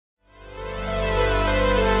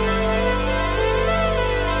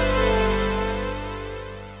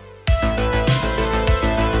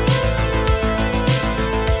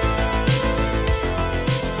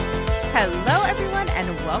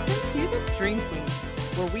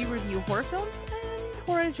where we review horror films and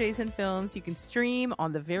horror-adjacent films you can stream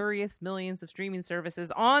on the various millions of streaming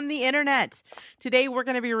services on the internet. Today, we're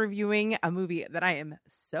going to be reviewing a movie that I am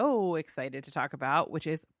so excited to talk about, which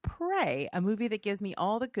is Prey, a movie that gives me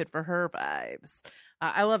all the good for her vibes.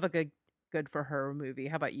 I love a good for her movie.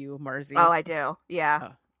 How about you, Marzi? Oh, I do. Yeah.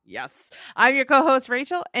 Yes. I'm your co-host,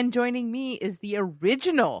 Rachel, and joining me is the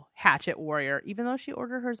original Hatchet Warrior, even though she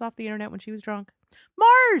ordered hers off the internet when she was drunk,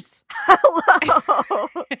 Mars! Hello!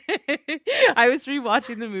 I was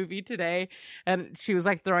rewatching the movie today, and she was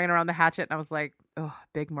like throwing around the hatchet, and I was like, oh,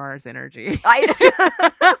 big Mars energy.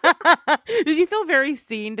 Did you feel very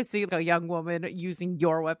seen to see a young woman using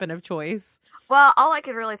your weapon of choice? Well, all I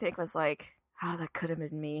could really think was like, oh, that could have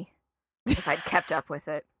been me if I'd kept up with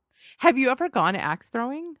it. Have you ever gone axe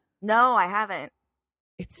throwing? No, I haven't.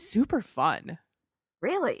 It's super fun.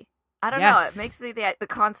 Really? I don't know. It makes me the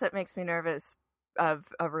concept makes me nervous of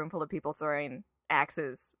a room full of people throwing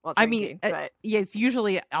axes while drinking. But yeah, it's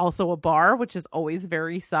usually also a bar, which is always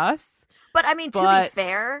very sus. But I mean, to be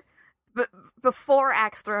fair, but before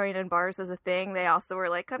axe throwing in bars was a thing, they also were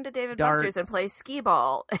like, come to Dave & Buster's and play skee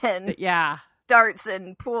ball and darts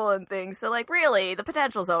and pool and things. So like, really, the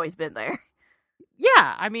potential's always been there.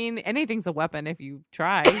 Yeah, I mean, anything's a weapon if you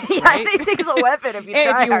try. Yeah, right? anything's a weapon if you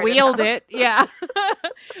try. If you wield it, yeah.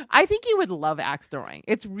 I think you would love axe throwing.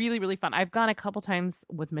 It's really, really fun. I've gone a couple times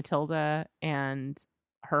with Matilda and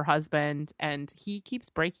her husband, and he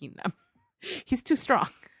keeps breaking them. He's too strong.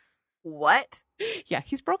 What? Yeah,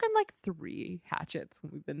 he's broken like 3 hatchets.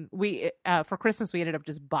 For Christmas we ended up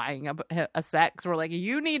just buying a set because we're like,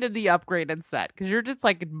 you needed the upgraded set because you're just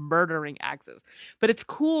like murdering axes. But it's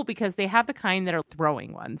cool because they have the kind that are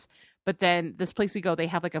throwing ones. But then this place we go, they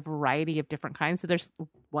have like a variety of different kinds. So there's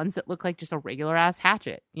ones that look like just a regular ass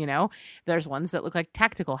hatchet, you know? There's ones that look like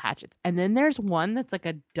tactical hatchets. And then there's one that's like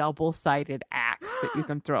a double-sided axe that you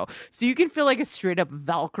can throw. So you can feel like a straight up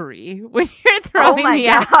Valkyrie when you're throwing the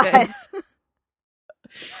axes.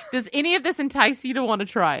 Does any of this entice you to want to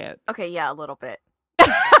try it? Okay, yeah, a little bit.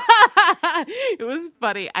 It was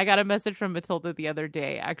funny. I got a message from Matilda the other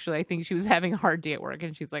day. Actually, I think she was having a hard day at work,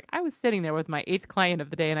 and she's like, I was sitting there with my 8th client of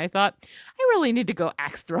the day, and I thought, I really need to go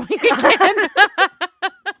axe throwing again.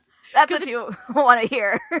 That's what you want to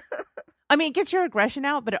hear. I mean, it gets your aggression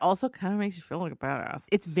out, but it also kind of makes you feel like a badass.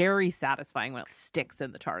 It's very satisfying when it sticks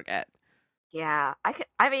in the target. Yeah, I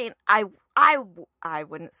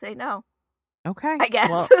wouldn't say no. Okay. I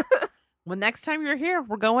guess. Well, next time you're here,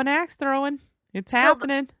 we're going axe throwing. It's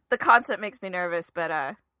happening. The concept makes me nervous, but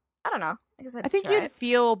I don't know. I think you'd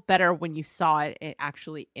feel better when you saw it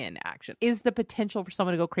actually in action. Is the potential for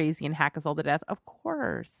someone to go crazy and hack us all to death? Of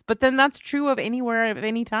course. But then that's true of anywhere at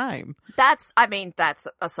any time. That's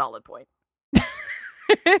a solid point.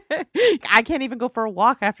 I can't even go for a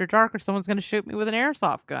walk after dark or someone's going to shoot me with an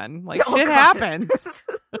airsoft gun. Like, shit God. happens.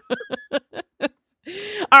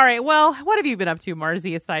 All right. Well, what have you been up to,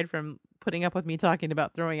 Marzi, aside from putting up with me talking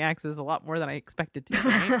about throwing axes a lot more than I expected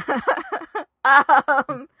to?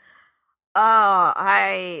 Right?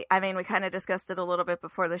 I mean, we kind of discussed it a little bit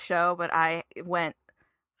before the show, but I went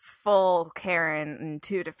full Karen in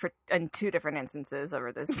two different instances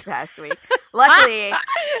over this past week. Luckily,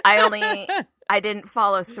 I didn't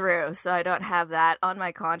follow through, so I don't have that on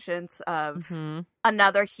my conscience of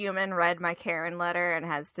another human read my Karen letter and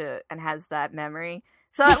has that memory.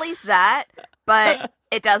 So at least that, but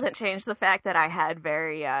it doesn't change the fact that I had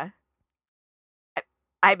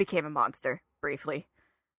I became a monster briefly.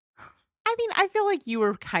 I mean, I feel like you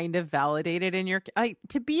were kind of validated in your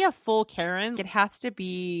to be a full Karen. It has to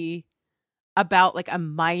be about like a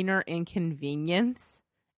minor inconvenience,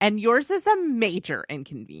 and yours is a major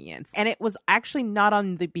inconvenience. And it was actually not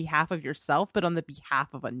on the behalf of yourself, but on the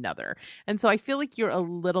behalf of another. And so I feel like you're a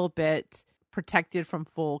little bit protected from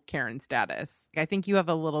full Karen status. I think you have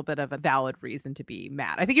a little bit of a valid reason to be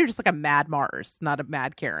mad. I think you're just like a mad Mars, not a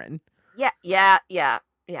mad Karen. Yeah.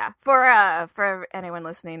 For anyone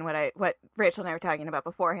listening, what Rachel and I were talking about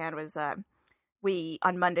beforehand was we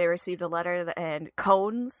on Monday received a letter and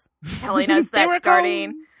cones telling us that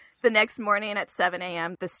starting the next morning at 7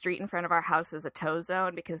 a.m. the street in front of our house is a tow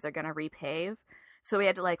zone because they're going to repave. So we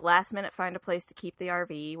had to like last minute find a place to keep the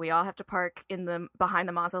RV. We all have to park behind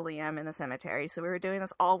the mausoleum in the cemetery. So we were doing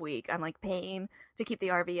this all week. I'm like paying to keep the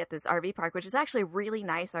RV at this RV park, which is actually a really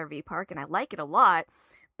nice RV park and I like it a lot,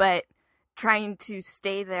 but trying to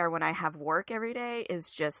stay there when I have work every day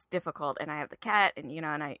is just difficult. And I have the cat and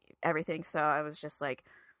everything. So I was just like,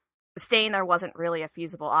 staying there wasn't really a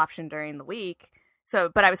feasible option during the week.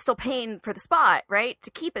 So, but I was still paying for the spot, right,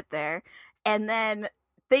 to keep it there. And then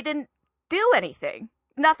they didn't do anything.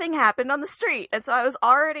 nothing happened on the street. And so I was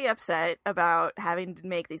already upset about having to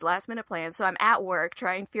make these last minute plans. So I'm at work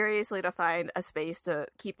trying furiously to find a space to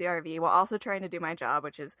keep the RV while also trying to do my job,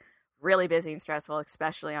 which is really busy and stressful,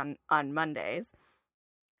 especially on Mondays,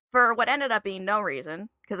 for what ended up being no reason,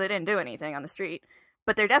 because I didn't do anything on the street.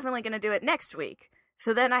 But they're definitely going to do it next week.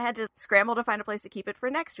 So then I had to scramble to find a place to keep it for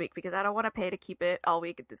next week, because I don't want to pay to keep it all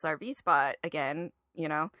week at this RV spot again, you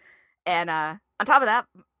know? And on top of that,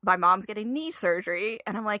 my mom's getting knee surgery.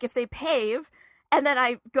 And I'm like, if they pave, and then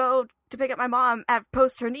I go to pick up my mom at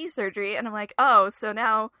post her knee surgery, and I'm like, oh, so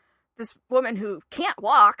now this woman who can't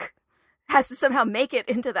walk has to somehow make it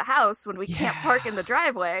into the house when we can't park in the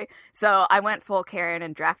driveway. So I went full Karen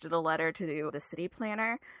and drafted a letter to the city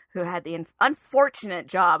planner, who had the unfortunate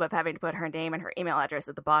job of having to put her name and her email address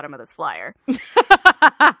at the bottom of this flyer.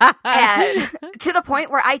 And to the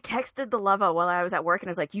point where I texted the lover while I was at work, and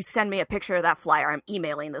I was like, you send me a picture of that flyer. I'm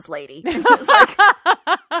emailing this lady. And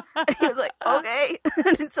he was like, okay.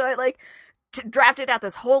 And so I drafted out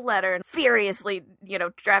this whole letter and furiously,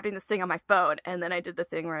 drafting this thing on my phone. And then I did the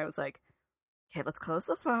thing where I was like, okay, let's close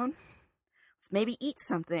the phone. Let's maybe eat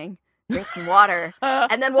something, drink some water,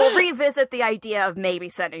 and then we'll revisit the idea of maybe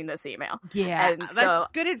sending this email. Yeah, and that's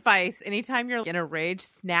good advice. Anytime you're in a rage,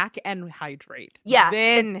 snack and hydrate. Yeah.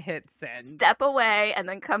 Then hit send. Step away and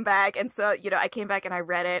then come back. And so, I came back and I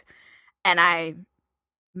read it, and I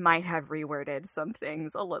might have reworded some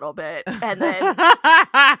things a little bit, and then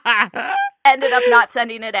ended up not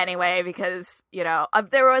sending it anyway, because,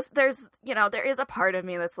 there is a part of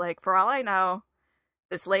me that's like, for all I know,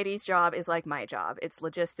 this lady's job is like my job. It's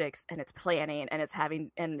logistics, and it's planning, and it's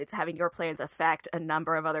having your plans affect a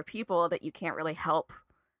number of other people that you can't really help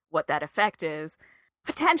what that effect is.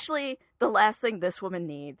 Potentially, the last thing this woman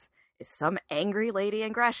needs is some angry lady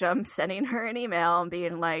in Gresham sending her an email and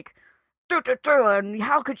being like, and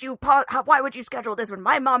how could you, why would you schedule this when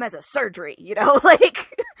my mom has a surgery? She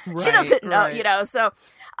doesn't know, right. So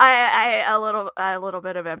I a little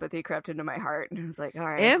bit of empathy crept into my heart, and I was like, all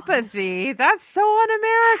right. Empathy? That's so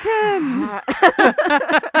un-American.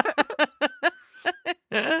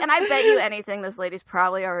 And I bet you anything this lady's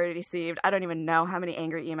probably already received. I don't even know how many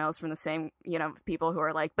angry emails from the same, people who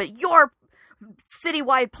are like, but your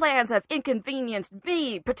citywide plans have inconvenienced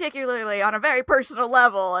me, particularly on a very personal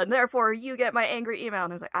level, and therefore you get my angry email.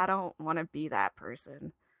 And I was like, I don't want to be that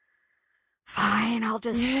person. Fine, I'll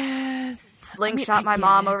just slingshot my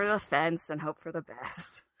mom over the fence and hope for the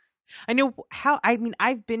best. I know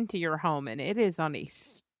I've been to your home, and it is on a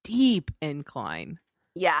steep incline.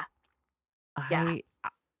 Yeah.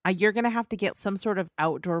 You're going to have to get some sort of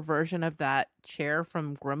outdoor version of that chair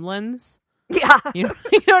from Gremlins. Yeah. You know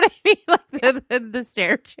what I mean? Like the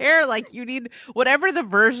stair chair. Like, you need whatever the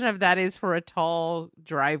version of that is for a tall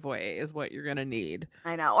driveway is what you're going to need.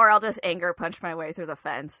 I know. Or I'll just anger punch my way through the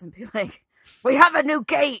fence and be like, we have a new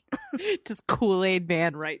gate. Just Kool-Aid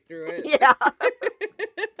Man right through it. Yeah.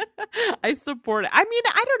 I support it. I mean,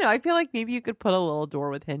 I don't know. I feel like maybe you could put a little door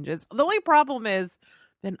with hinges. The only problem is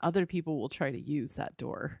then other people will try to use that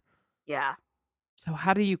door. Yeah. So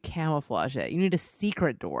how do you camouflage it? You need a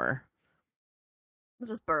secret door. I'll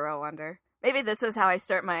just burrow under. Maybe this is how I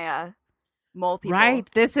start my mole people. Right.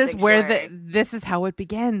 This is where this is how it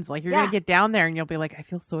begins. Like, you're gonna get down there and you'll be like, I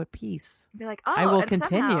feel so at peace. Be like, oh, I will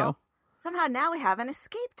continue. Somehow now we have an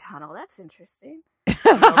escape tunnel. That's interesting.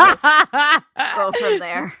 Go from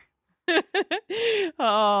there.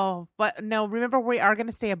 Oh, but no, remember, we are going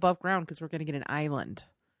to stay above ground because we're going to get an island.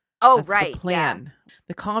 Oh, That's right. The plan. Yeah.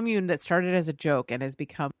 The commune that started as a joke and has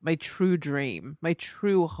become my true dream, my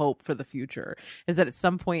true hope for the future, is that at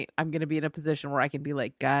some point I'm going to be in a position where I can be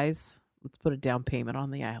like, guys, let's put a down payment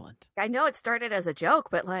on the island. I know it started as a joke,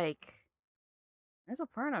 but there's a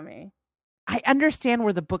part of me. I understand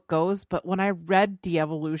where the book goes, but when I read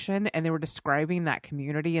De-Evolution and they were describing that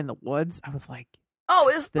community in the woods, I was like,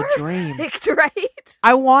 oh, it's the perfect, dream, right?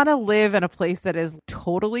 I want to live in a place that is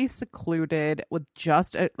totally secluded with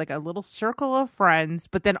just a little circle of friends,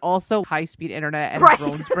 but then also high-speed internet and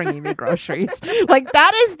drones bringing me groceries. Like,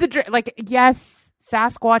 that is the dream. Like, yes,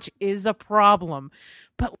 Sasquatch is a problem,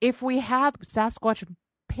 but if we had Sasquatch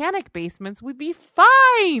panic basements, we'd be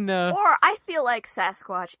fine. Or I feel like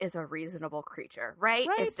Sasquatch is a reasonable creature, right?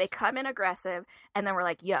 If they come in aggressive and then we're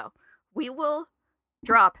like, yo, we will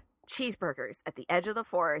drop cheeseburgers at the edge of the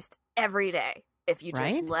forest every day if you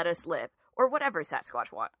just let us live, or whatever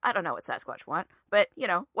Sasquatch want. I don't know what Sasquatch want, but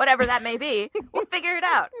whatever that may be, we'll figure it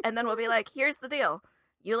out. And then we'll be like, here's the deal.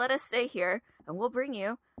 You let us stay here and we'll bring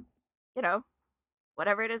you,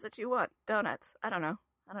 whatever it is that you want. Donuts. I don't know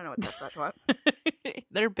what Sasquatch wants.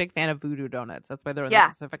 They're a big fan of voodoo donuts. That's why they're in the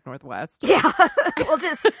Pacific Northwest. Yeah. we'll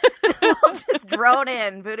We'll just drone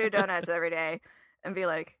in Voodoo Donuts every day and be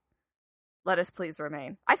like, let us please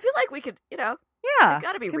remain. I feel like we could, Yeah. we've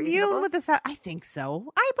got to be Commune reasonable. with the I think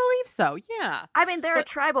so. I believe so. Yeah. I mean, they're a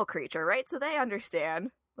tribal creature, right? So they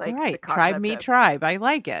understand. Like, the right. concept Tribe meet of, tribe. I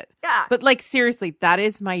like it. Yeah. But like seriously, that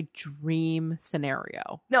is my dream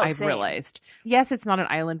scenario. No, I've same. realized. Yes, it's not an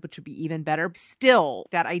island, which would be even better. Still,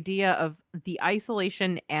 that idea of the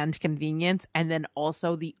isolation and convenience, and then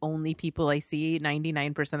also the only people I see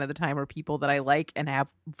 99% of the time are people that I like and have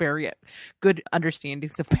very good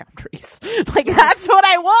understandings of boundaries. Like, that's what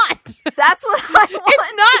I want. That's what I want.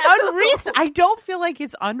 It's not unreasonable. I don't feel like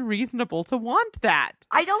it's unreasonable to want that.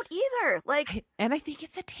 I don't either. Like, And I think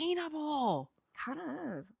it's attainable. kind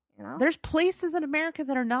of is, There's places in America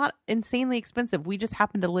that are not insanely expensive. We just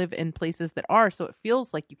happen to live in places that are, so it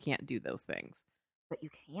feels like you can't do those things. But you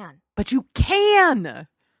can. But you can.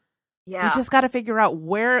 Yeah. You just got to figure out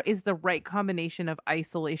where is the right combination of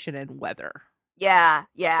isolation and weather. Yeah.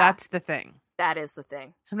 That's the thing. That is the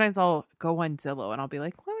thing. Sometimes I'll go on Zillow and I'll be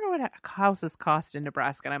like, I wonder what houses cost in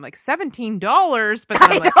Nebraska. And I'm like, $17. But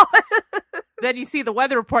then I'm like, then you see the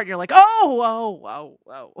weather report and you're like, oh.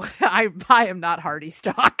 I am not hardy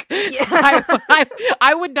stock. Yeah.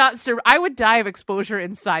 I would not I would die of exposure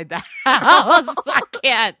inside the house. I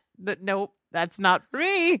can't. Nope. That's not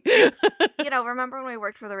free. Remember when we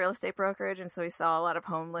worked for the real estate brokerage and so we saw a lot of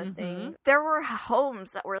home listings? Mm-hmm. There were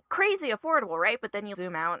homes that were crazy affordable, right? But then you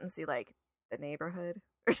zoom out and see like the neighborhood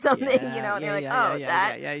or something, and you're like,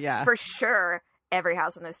 that for sure every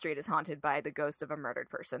house on this street is haunted by the ghost of a murdered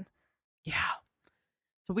person. Yeah.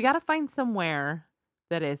 So we got to find somewhere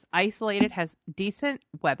that is isolated, has decent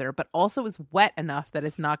weather, but also is wet enough that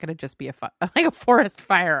it's not going to just be like a forest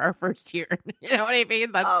fire our first year. You know what I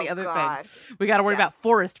mean? That's the other thing. We got to worry about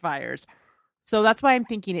forest fires. So that's why I'm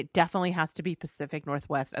thinking it definitely has to be Pacific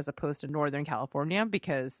Northwest as opposed to Northern California,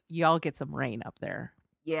 because y'all get some rain up there.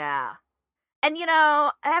 Yeah. And,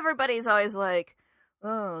 everybody's always like,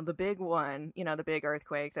 oh, the big one, the big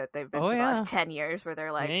earthquake that they've been for the last 10 years where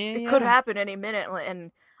they're like, it could happen any minute.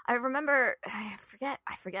 And I remember, I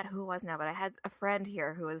forget who it was now, but I had a friend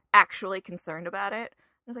here who was actually concerned about it.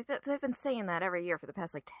 I was like, they've been saying that every year for the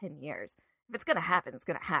past 10 years. If it's going to happen, it's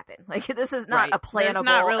going to happen. Like, this is not a plannable There's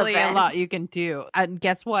not really event. a lot you can do. And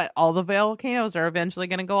guess what? All the volcanoes are eventually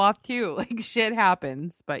going to go off too. Like, shit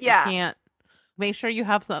happens, but you can't. Make sure you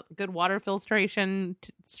have some good water filtration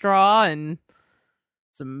straw and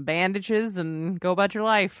some bandages and go about your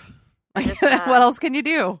life. Just, what else can you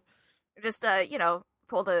do? Just,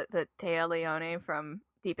 pull the Téa Leoni from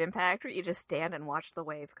Deep Impact, where you just stand and watch the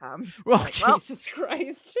wave come. Oh, like, Jesus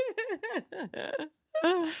Christ.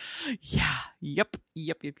 Yeah. Yep.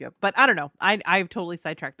 But I don't know. I've totally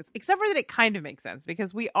sidetracked this, except for that it kind of makes sense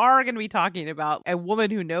because we are going to be talking about a woman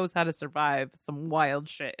who knows how to survive some wild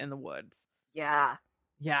shit in the woods. Yeah.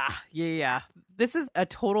 This is a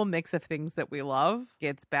total mix of things that we love.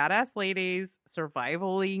 It's badass ladies,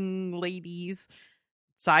 survivaling ladies,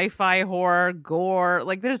 sci-fi horror, gore.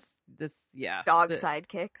 Like there's this,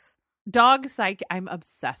 sidekicks. Dog psych. I'm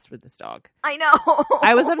obsessed with this dog. I know.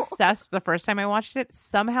 I was obsessed the first time I watched it.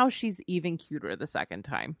 Somehow she's even cuter the second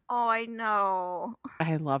time. Oh, I know.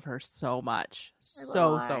 I love her so much.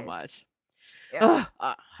 So much. Yeah.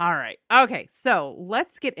 All right. Okay. So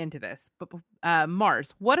let's get into this. But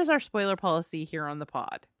Mars, what is our spoiler policy here on the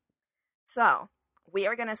pod? So we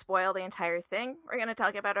are going to spoil the entire thing. We're going to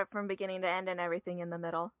talk about it from beginning to end and everything in the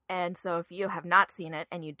middle. And so if you have not seen it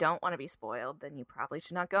and you don't want to be spoiled, then you probably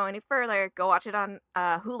should not go any further. Go watch it on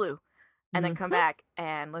Hulu and then come back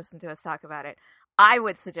and listen to us talk about it. I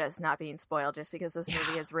would suggest not being spoiled just because this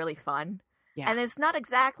movie is really fun. Yeah. And it's not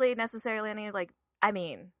exactly necessarily any,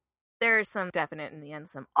 there's some definite in the end,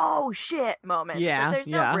 some oh shit moments. Yeah. But there's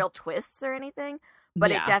no real twists or anything. But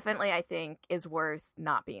it definitely, I think, is worth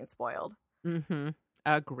not being spoiled. Mm-hmm.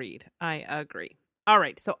 Agreed. I agree. All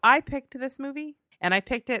right. So I picked this movie, and I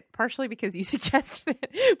picked it partially because you suggested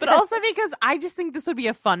it, but also because I just think this would be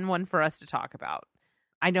a fun one for us to talk about.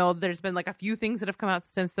 I know there's been a few things that have come out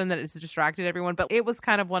since then that has distracted everyone, but it was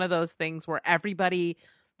kind of one of those things where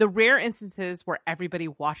the rare instances where everybody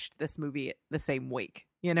watched this movie the same week.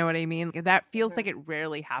 You know what I mean? That feels like it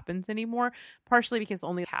rarely happens anymore, partially because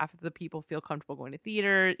only half of the people feel comfortable going to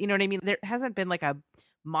theater. You know what I mean? There hasn't been a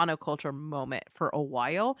monoculture moment for a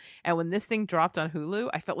while. And when this thing dropped on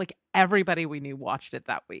Hulu, I felt like everybody we knew watched it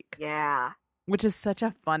that week. Yeah. Which is such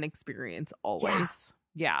a fun experience always.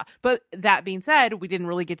 Yeah. But that being said, we didn't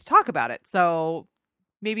really get to talk about it. So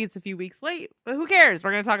maybe it's a few weeks late, but who cares?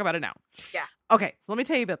 We're going to talk about it now. Yeah. Okay. So let me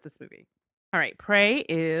tell you about this movie. All right. Prey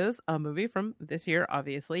is a movie from this year,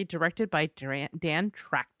 obviously, directed by Dan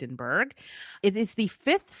Trachtenberg. It is the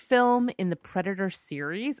 5th film in the Predator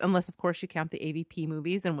series, unless, of course, you count the AVP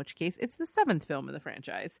movies, in which case it's the 7th film in the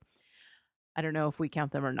franchise. I don't know if we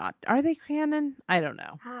count them or not. Are they canon? I don't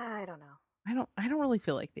know. I don't know. I don't really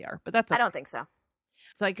feel like they are, but that's okay. I don't think so.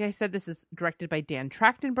 So like I said, this is directed by Dan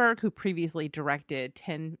Trachtenberg, who previously directed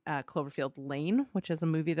 10 Cloverfield Lane, which is a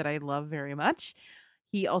movie that I love very much.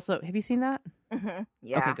 He also, have you seen that? Mm-hmm.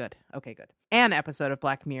 Yeah. Okay, good. An episode of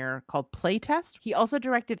Black Mirror called Playtest. He also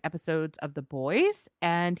directed episodes of The Boys,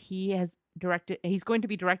 and he's going to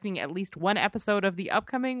be directing at least one episode of the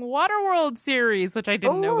upcoming Waterworld series, which I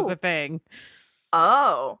didn't know was a thing.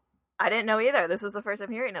 Oh, I didn't know either. This is the first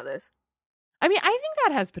I'm hearing of this. I mean, I think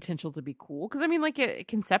that has potential to be cool, because I mean, like,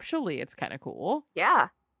 conceptually, it's kind of cool. Yeah.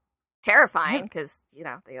 Terrifying, because,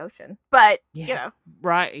 the ocean. But,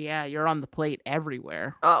 Right, yeah, you're on the plate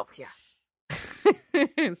everywhere. Oh,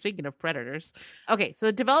 yeah. Speaking of Predators. Okay, so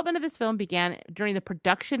the development of this film began during the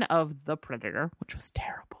production of The Predator, which was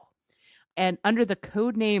terrible, and under the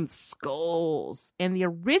codename Skulls. And the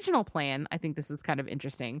original plan, I think this is kind of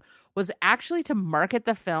interesting, was actually to market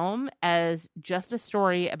the film as just a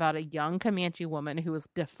story about a young Comanche woman who was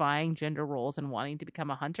defying gender roles and wanting to become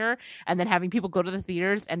a hunter, and then having people go to the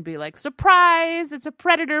theaters and be like, surprise, it's a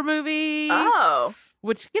Predator movie. Oh.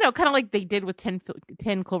 Which, kind of like they did with 10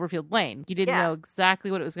 Cloverfield Lane. You didn't know exactly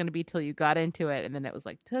what it was going to be till you got into it, and then it was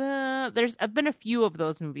like, ta-da! There's been a few of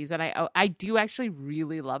those movies, and I do actually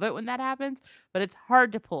really love it when that happens, but it's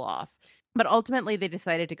hard to pull off. But ultimately, they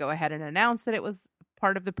decided to go ahead and announce that it was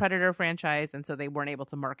part of the Predator franchise, and so they weren't able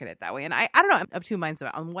to market it that way. And I don't know, I'm of two minds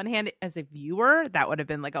about it. On one hand, as a viewer, that would have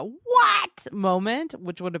been like a what moment,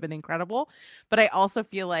 which would have been incredible. But I also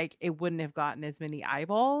feel like it wouldn't have gotten as many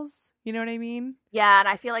eyeballs. You know what I mean? Yeah, and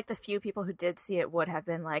I feel like the few people who did see it would have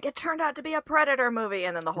been like, it turned out to be a Predator movie,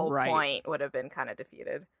 and then the whole point would have been kind of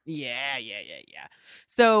defeated. Yeah.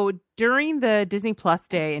 So during the Disney Plus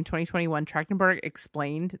Day in 2021, Trachtenberg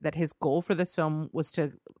explained that his goal for this film was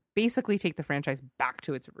to basically take the franchise back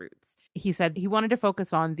to its roots. He said he wanted to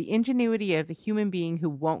focus on the ingenuity of a human being who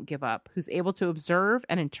won't give up, who's able to observe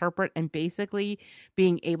and interpret, and basically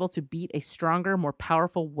being able to beat a stronger, more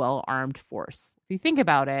powerful, well-armed force. If you think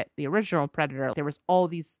about it, the original Predator, there was all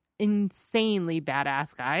these insanely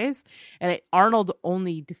badass guys, and Arnold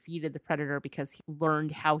only defeated the Predator because he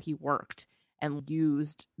learned how he worked and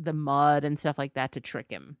used the mud and stuff like that to trick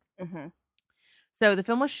him. Mm-hmm. So the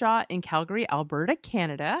film was shot in Calgary, Alberta,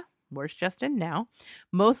 Canada. Where's Justin now?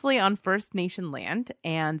 Mostly on First Nation land.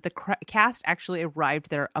 And the cast actually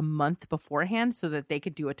arrived there a month beforehand so that they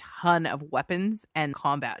could do a ton of weapons and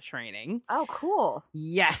combat training. Oh, cool.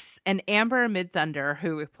 Yes. And Amber Midthunder,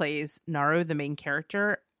 who plays Naru, the main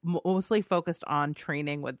character, mostly focused on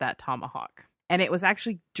training with that tomahawk. And it was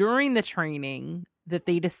actually during the training that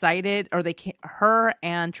they decided, or her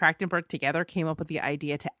and Trachtenberg together came up with the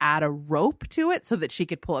idea to add a rope to it so that she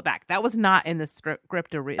could pull it back. That was not in the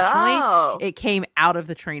script originally. Oh. It came out of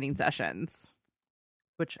the training sessions.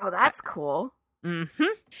 That's cool. Mm-hmm.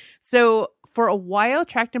 So for a while,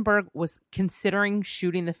 Trachtenberg was considering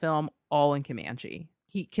shooting the film all in Comanche.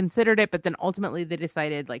 He considered it, but then ultimately they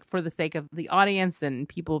decided, like, for the sake of the audience and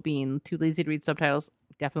people being too lazy to read subtitles,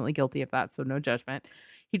 definitely guilty of that, so no judgment,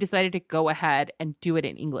 he decided to go ahead and do it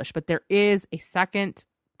in English. But there is a second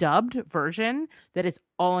dubbed version that is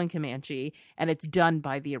all in Comanche, and it's done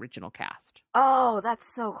by the original cast. Oh, that's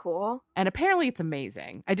so cool. And apparently it's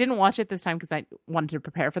amazing. I didn't watch it this time because I wanted to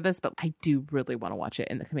prepare for this, but I do really want to watch it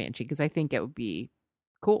in the Comanche because I think it would be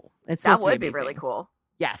cool. That would be really cool.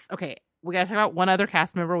 Yes. Okay. We got to talk about one other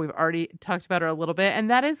cast member. We've already talked about her a little bit,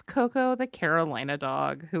 and that is Coco, the Carolina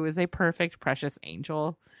dog, who is a perfect, precious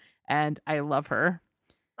angel. And I love her.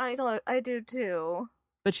 I do too.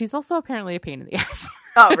 But she's also apparently a pain in the ass.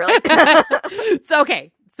 Oh, really?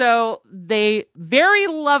 So they very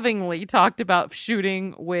lovingly talked about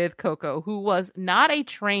shooting with Coco, who was not a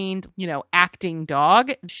trained, acting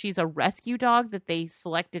dog. She's a rescue dog that they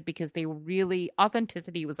selected because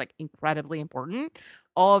authenticity was like incredibly important.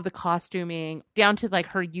 All of the costuming, down to like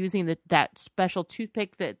her using that special toothbrush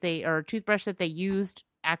that they used,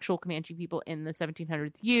 actual Comanche people in the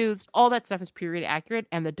 1700s used. All that stuff is period accurate,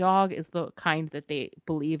 and the dog is the kind that they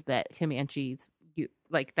believe that Comanches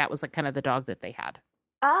that was like kind of the dog that they had.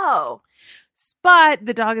 Oh. But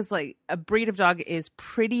the dog is like a breed of dog is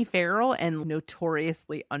pretty feral and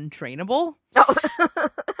notoriously untrainable. Oh.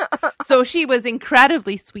 So she was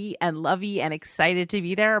incredibly sweet and lovey and excited to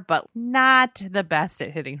be there, but not the best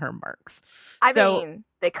at hitting her marks. I mean,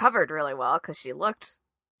 they covered really well because she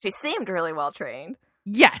seemed really well trained.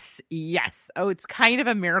 Yes, Yes. Oh, it's kind of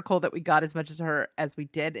a miracle that we got as much as her as we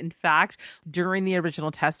did. In fact, during the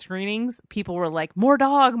original test screenings, people were like, more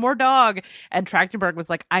dog, more dog. And Trachtenberg was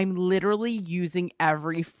like, I'm literally using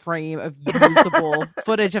every frame of usable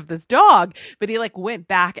footage of this dog. But he like went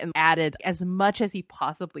back and added as much as he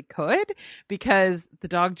possibly could because the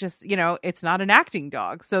dog just, it's not an acting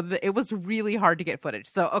dog. So it was really hard to get footage.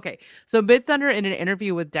 So, okay. So Bid Thunder in an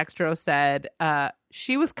interview with Dextro said,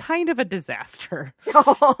 she was kind of a disaster.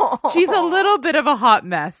 She's a little bit of a hot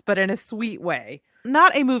mess, but in a sweet way.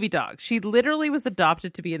 Not a movie dog. She literally was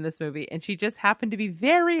adopted to be in this movie, and she just happened to be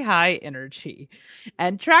very high energy.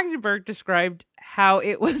 And Trachtenberg described how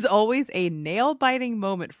it was always a nail-biting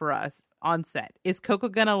moment for us on set. Is Coco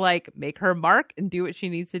gonna make her mark and do what she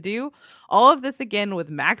needs to do? All of this again with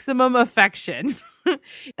maximum affection.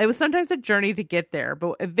 It was sometimes a journey to get there,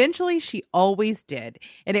 but eventually she always did.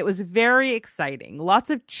 And it was very exciting.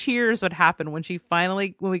 Lots of cheers would happen when we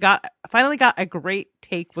finally got a great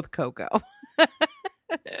take with Coco.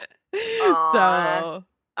 So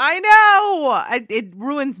I know it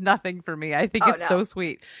ruins nothing for me. I think it's so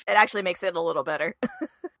sweet. It actually makes it a little better.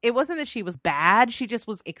 It wasn't that she was bad. She just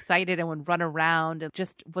was excited and would run around and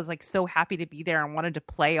just was so happy to be there and wanted to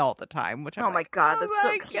play all the time. Which my God, that's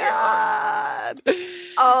so cute.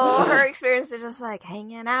 Oh, her experience is just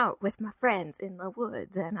hanging out with my friends in the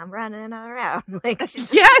woods and I'm running around.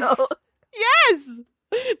 Yes.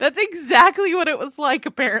 That's exactly what it was like,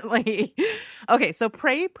 apparently. Okay, so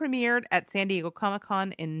Prey premiered at San Diego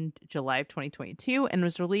Comic-Con in July of 2022 and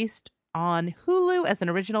was released on Hulu as an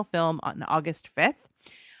original film on August 5th.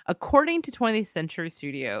 According to 20th Century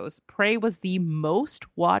Studios, Prey was the most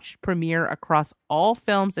watched premiere across all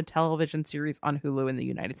films and television series on Hulu in the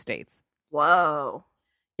United States. Whoa.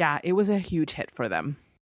 Yeah, it was a huge hit for them.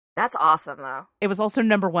 That's awesome, though. It was also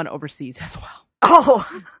 #1 overseas as well.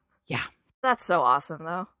 Oh! Yeah. That's so awesome,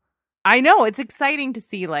 though. I know. It's exciting to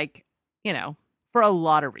see, for a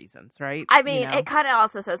lot of reasons, right? I mean, it kind of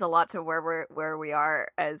also says a lot to where we are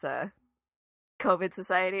as a COVID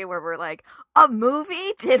society, where we're a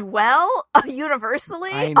movie did well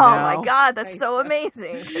universally. Oh my God, that's so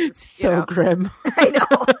amazing. So grim. I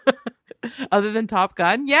know. Other than Top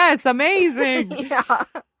Gun, yes, amazing. Yeah.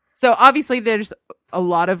 So obviously there's a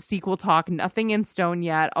lot of sequel talk, nothing in stone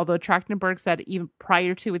yet, although Trachtenberg said even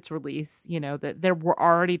prior to its release, that there were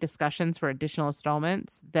already discussions for additional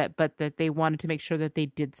installments, but that they wanted to make sure that they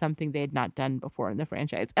did something they had not done before in the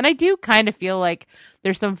franchise. And I do kind of feel like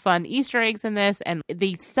there's some fun Easter eggs in this, and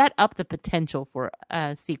they set up the potential for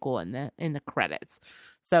a sequel in the credits.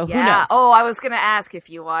 So who knows? Oh, I was going to ask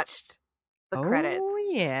if you watched the credits. Oh,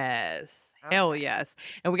 yes. Okay. Hell yes.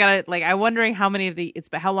 And we gotta I'm wondering how many of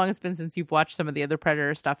how long it's been since you've watched some of the other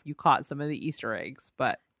Predator stuff. You caught some of the Easter eggs,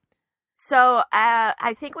 but so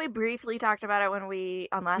I think we briefly talked about it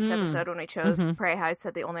on last episode when we chose Prey. I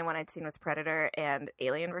said the only one I'd seen was Predator and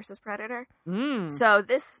Alien versus Predator. So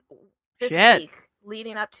this week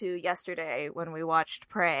leading up to yesterday when we watched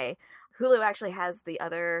Prey, Hulu actually has the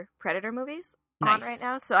other Predator movies on right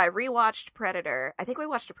now. So I rewatched Predator. I think we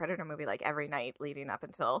watched a Predator movie every night leading up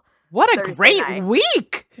until Thursday great night.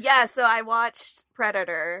 Week. Yeah, so I watched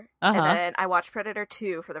Predator and then I watched Predator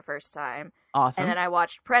 2 for the first time. Awesome. And then I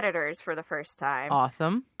watched Predators for the first time.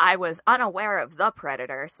 Awesome. I was unaware of The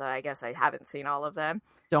Predator, so I guess I haven't seen all of them.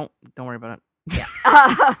 Don't worry about it. Yeah.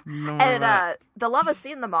 The love has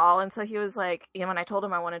seen them all, and so he was like, when I told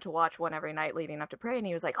him I wanted to watch one every night leading up to Prey, and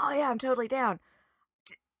he was like, oh yeah, I'm totally down.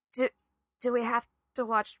 Do we have to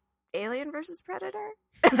watch Alien versus Predator?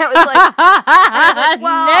 And I was like,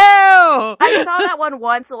 well, no! I saw that one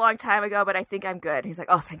once a long time ago, but I think I'm good. He's like,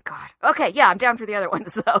 oh, thank God. Okay, yeah, I'm down for the other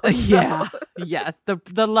ones, though. Yeah, yeah,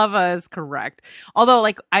 the lava is correct.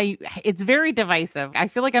 Although, it's very divisive. I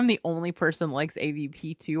feel like I'm the only person who likes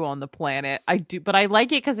AVP2 on the planet. I do, but I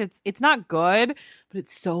like it because it's not good, but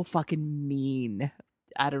it's so fucking mean.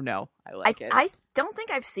 I don't know. I like it. I don't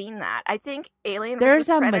think I've seen that. I think Alien versus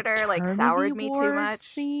Predator soured me too much.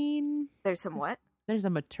 Scene. There's some what? There's a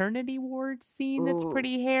maternity ward scene that's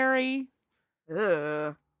pretty hairy.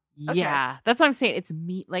 Ugh. Yeah, that's what I'm saying. It's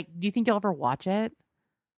me. Do you think you'll ever watch it?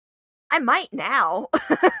 I might now.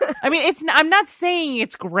 I mean, I'm not saying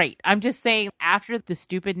it's great. I'm just saying after the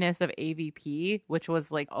stupidness of AVP, which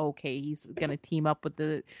was okay, he's gonna team up with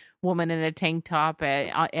the woman in a tank top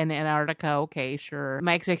in Antarctica. Okay, sure.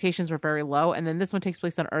 My expectations were very low, and then this one takes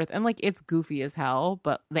place on Earth, and it's goofy as hell.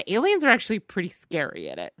 But the aliens are actually pretty scary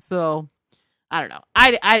in it. So I don't know.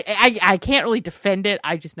 I can't really defend it.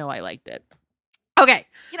 I just know I liked it. Okay,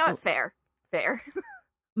 you know what? Fair.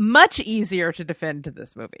 Much easier to defend to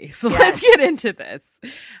this movie. So let's get into this.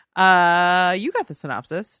 You got the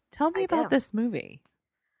synopsis. Tell me about this movie.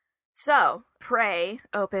 So, Prey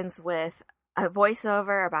opens with a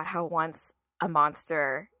voiceover about how once a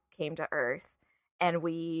monster came to Earth, and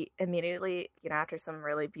we immediately, after some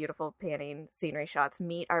really beautiful panning scenery shots,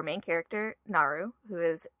 meet our main character, Naru, who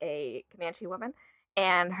is a Comanche woman,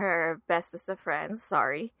 and her bestest of friends,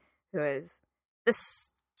 Sari, who is this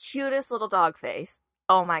cutest little dog face.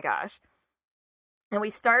 Oh my gosh. And we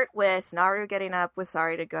start with Naru getting up with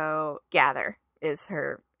Sari to go gather is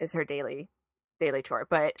her daily chore,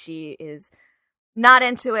 but she is not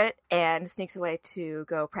into it and sneaks away to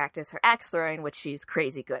go practice her axe throwing, which she's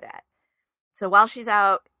crazy good at. So while she's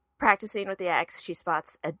out practicing with the axe, she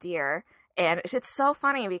spots a deer, and it's so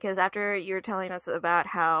funny because after you're telling us about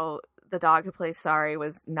how the dog who plays Sari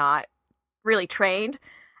was not really trained,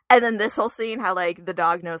 and then this whole scene, how, like, the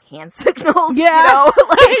dog knows hand signals, yeah.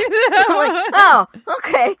 like, oh,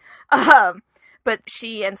 okay. But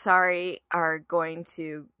she and Sari are going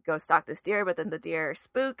to go stalk this deer, but then the deer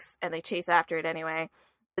spooks, and they chase after it anyway.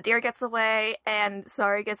 The deer gets away, and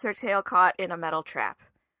Sari gets her tail caught in a metal trap.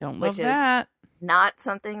 Don't love that. Not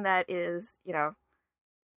something that is,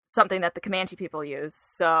 something that the Comanche people use.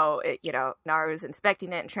 So, Naru's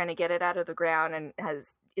inspecting it and trying to get it out of the ground, and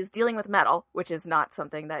is dealing with metal, which is not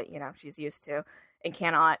something that, she's used to, and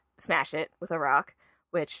cannot smash it with a rock,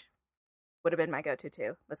 which would have been my go-to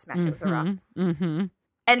too. Let's smash it with a rock. Mm-hmm.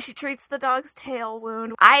 And she treats the dog's tail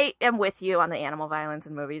wound. I am with you on the animal violence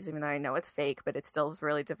in movies, even though I know it's fake, but it still was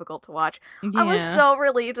really difficult to watch. Yeah. I was so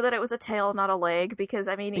relieved that it was a tail, not a leg, because,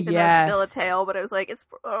 I mean, even though it's still a tail, but it was like,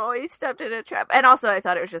 he stepped in a trap. And also, I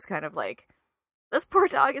thought it was just kind of like, this poor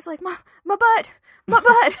dog is like, my butt.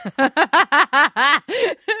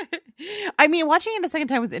 I mean, watching it a second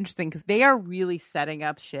time was interesting, because they are really setting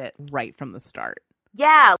up shit right from the start.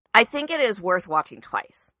 Yeah, I think it is worth watching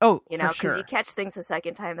twice. Oh, because sure. You catch things the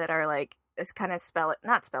second time that are like, it's kind of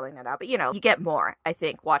not spelling it out, but you get more, I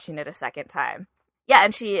think, watching it a second time. Yeah,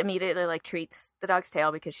 and she immediately like treats the dog's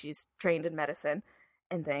tail because she's trained in medicine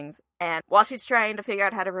and things. And while she's trying to figure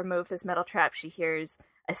out how to remove this metal trap, she hears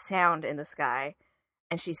a sound in the sky,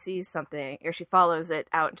 and she sees something, or she follows it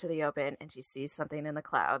out into the open, and she sees something in the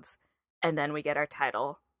clouds. And then we get our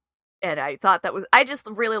title. And I just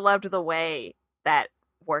really loved the way that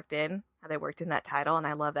how they worked in that title, and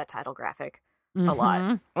I love that title graphic a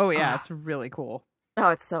lot. Oh yeah, it's really cool. Oh,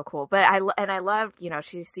 it's so cool. But I loved,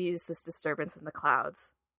 she sees this disturbance in the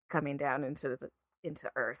clouds coming down into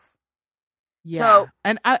Earth. Yeah. So,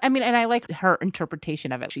 and I mean, and I like her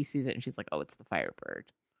interpretation of it. She sees it and she's like, "Oh, it's the Firebird."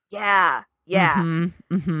 Yeah.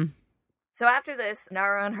 Mm-hmm. So after this,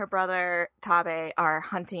 Naru and her brother Tabe are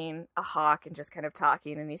hunting a hawk and just kind of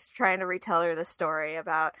talking, and he's trying to retell her the story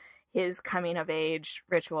about his coming-of-age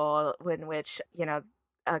ritual in which,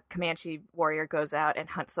 a Comanche warrior goes out and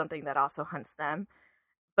hunts something that also hunts them.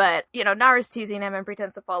 But, Naru's teasing him and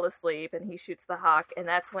pretends to fall asleep, and he shoots the hawk, and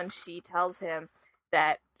that's when she tells him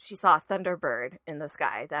that she saw a thunderbird in the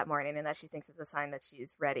sky that morning, and that she thinks it's a sign that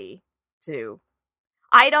she's ready to...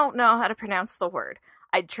 I don't know how to pronounce the word.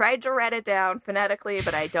 I tried to write it down phonetically,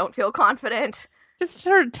 but I don't feel confident. Just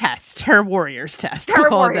her warrior's test. Her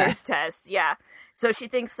warrior's test, yeah. So she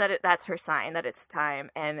thinks that that's her sign, that it's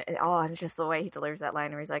time. And just the way he delivers that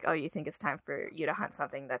line where he's like, "Oh, you think it's time for you to hunt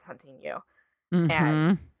something that's hunting you." Mm-hmm.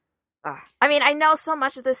 And I mean, I know so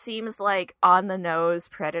much of this seems like on the nose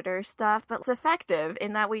Predator stuff, but it's effective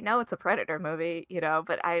in that we know it's a Predator movie,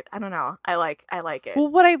 but I don't know. I like it. Well,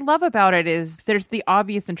 what I love about it is there's the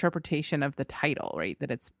obvious interpretation of the title, right?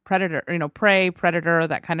 That it's Predator, prey, Predator,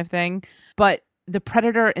 that kind of thing. But the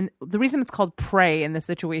Predator, and the reason it's called Prey in this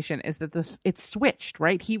situation is that it's switched,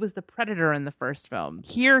 right? He was the Predator in the first film.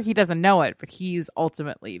 Here, he doesn't know it, but he's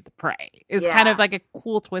ultimately the prey. It's kind of like a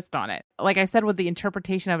cool twist on it. Like I said, with the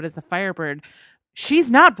interpretation of it as the Firebird, she's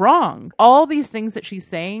not wrong. All these things that she's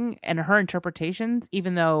saying and her interpretations,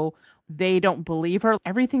 even though they don't believe her,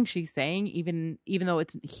 everything she's saying, even though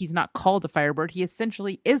he's not called a Firebird, he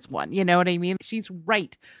essentially is one. You know what I mean? She's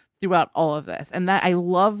right throughout all of this. And that I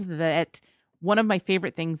love that. One of my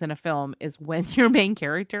favorite things in a film is when your main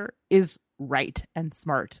character is right and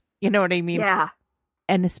smart. You know what I mean? Yeah.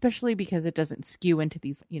 And especially because it doesn't skew into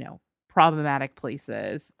these, problematic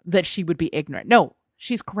places that she would be ignorant. No,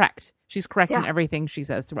 she's correct. She's correct in everything she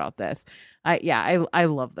says throughout this. I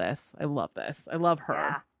love this. I love this. I love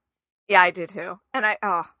her. Yeah, I do too. And I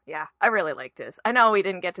really liked this. I know we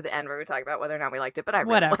didn't get to the end where we talk about whether or not we liked it, but I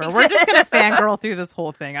really liked it. We're just going to fangirl through this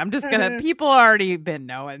whole thing. I'm just going to, people already been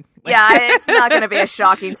knowing. It's not going to be a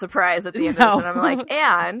shocking surprise at the end of this. And I'm like,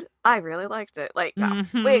 and I really liked it. Like, no,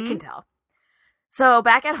 we can tell. So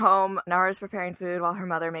back at home, Nara's preparing food while her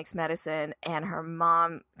mother makes medicine, and her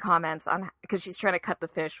mom comments on, because she's trying to cut the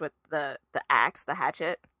fish with the axe, the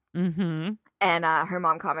hatchet. Mm-hmm. And her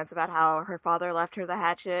mom comments about how her father left her the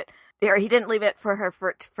hatchet. Or he didn't leave it for her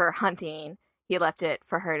for hunting. He left it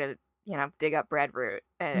for her to, dig up breadroot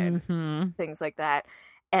and things like that.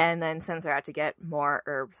 And then sends her out to get more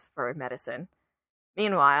herbs for medicine.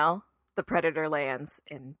 Meanwhile, the predator lands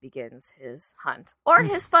and begins his hunt. Or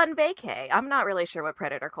his fun vacay. I'm not really sure what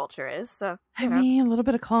predator culture is, so... I mean, a little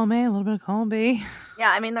bit of column A, a little bit of column B.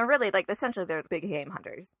 Yeah, I mean, they're really, essentially they're big game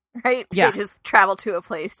hunters, right? Yeah. They just travel to a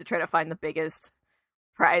place to try to find the biggest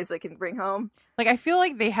prize they can bring home. I feel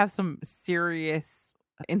like they have some serious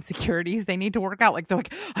insecurities they need to work out. They're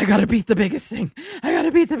like, I gotta beat the biggest thing. I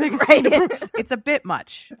gotta beat the biggest thing. It's a bit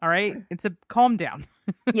much, all right? Calm down.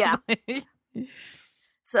 Yeah.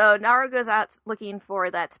 So Naru goes out looking for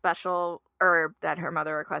that special herb that her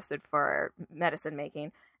mother requested for medicine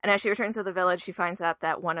making. And as she returns to the village, she finds out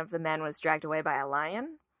that one of the men was dragged away by a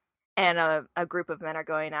lion. And a group of men are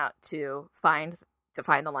going out to find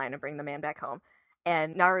the lion and bring the man back home.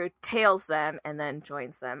 And Naru tails them and then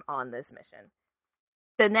joins them on this mission.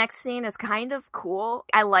 The next scene is kind of cool.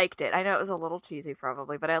 I liked it. I know it was a little cheesy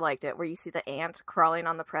probably, but I liked it. Where you see the ant crawling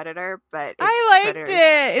on the predator, but I liked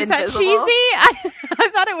it. Is that cheesy?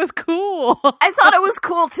 I thought it was cool. I thought it was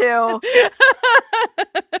cool too.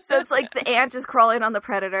 So it's the ant is crawling on the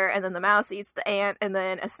predator, and then the mouse eats the ant, and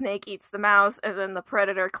then a snake eats the mouse, and then the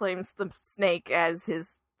predator claims the snake as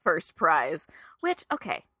his first prize. Which,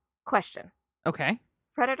 okay, question. Okay.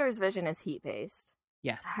 Predator's vision is heat-based.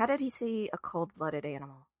 Yes. So how did he see a cold-blooded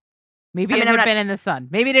animal? Maybe it had been in the sun.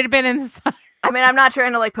 Maybe it had been in the sun. I mean, I'm not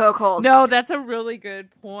trying to poke holes. No, that's a really good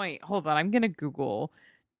point. Hold on. I'm going to Google.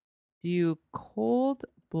 Do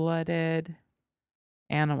cold-blooded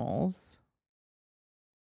animals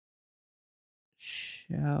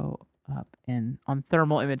show up on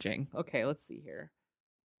thermal imaging? Okay, let's see here.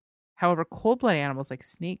 However, cold-blooded animals like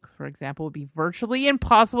snake, for example, would be virtually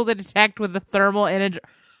impossible to detect with the thermal image.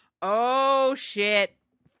 Oh, shit.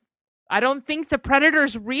 I don't think the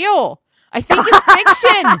predator's real. I think it's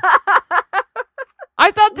fiction.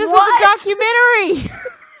 I thought this was a documentary.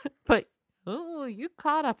 But, you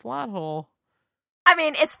caught a flat hole. I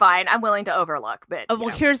mean, it's fine. I'm willing to overlook, but...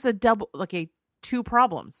 here's the two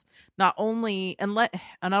problems. Not only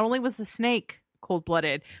was the snake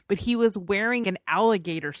cold-blooded, but he was wearing an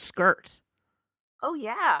alligator skirt. Oh,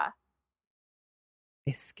 yeah.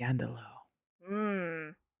 Escandalo.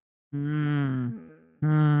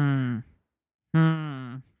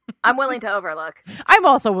 I'm willing to overlook. I'm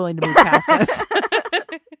also willing to move past this.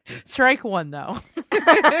 Strike one, though.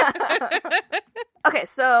 Okay,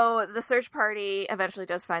 so the search party eventually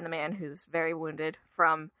does find the man who's very wounded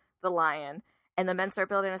from the lion, and the men start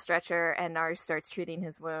building a stretcher, and Naru starts treating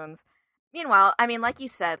his wounds. Meanwhile, I mean, like you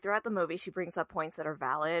said, throughout the movie, she brings up points that are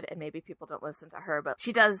valid, and maybe people don't listen to her, but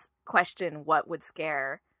she does question what would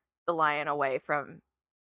scare the lion away from,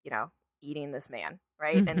 eating this man,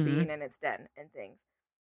 right? Mm-hmm. And being in its den and things.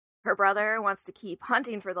 Her brother wants to keep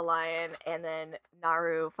hunting for the lion, and then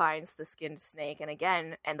Naru finds the skinned snake and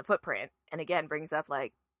the footprint, and again brings up,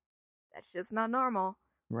 that shit's not normal.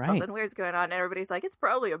 Right. Something weird's going on, and everybody's like, it's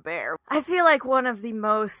probably a bear. I feel like one of the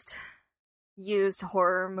most used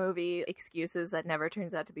horror movie excuses that never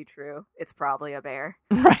turns out to be true. It's probably a bear.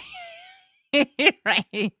 Right.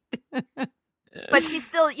 Right. But she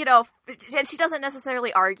still, and she doesn't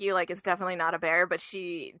necessarily argue it's definitely not a bear, but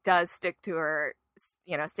she does stick to her,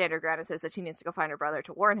 standard ground and says that she needs to go find her brother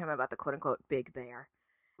to warn him about the quote-unquote big bear.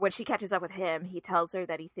 When she catches up with him, he tells her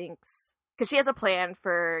that he thinks, because she has a plan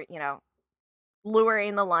for,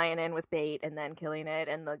 luring the lion in with bait and then killing it,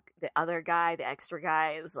 and the other guy, the extra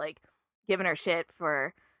guy, is giving her shit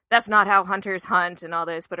for that's not how hunters hunt and all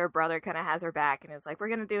this, but her brother kind of has her back and is like, we're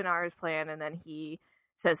gonna do Naru's plan, and then he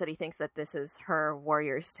says that he thinks that this is her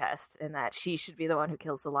warrior's test and that she should be the one who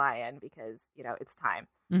kills the lion because it's time.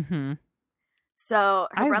 Mm-hmm. So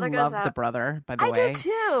her brother goes out. I love the brother, by the way. I do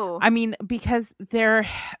too. I mean, because there's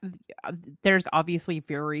obviously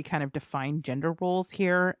very kind of defined gender roles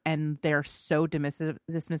here, and they're so dismissive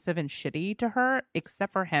and shitty to her,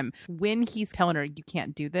 except for him. When he's telling her, you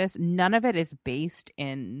can't do this, none of it is based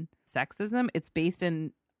in sexism. It's based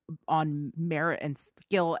on merit and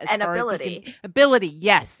skill and ability. Ability,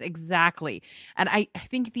 yes, exactly. And I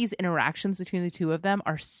think these interactions between the two of them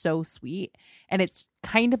are so sweet, and it's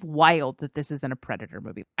kind of wild that this isn't a Predator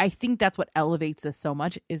movie. I think that's what elevates this so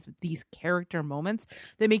much, is these character moments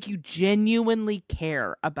that make you genuinely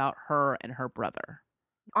care about her and her brother.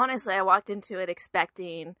 Honestly, I walked into it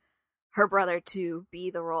expecting her brother to be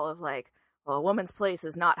the role of well, a woman's place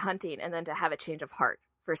is not hunting, and then to have a change of heart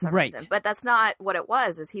for some Right. reason. But that's not what it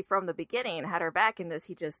was. Is he from the beginning had her back in this?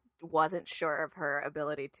 He just wasn't sure of her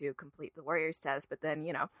ability to complete the Warriors test. But then,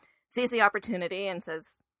 sees the opportunity and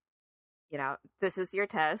says, this is your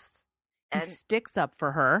test. And he sticks up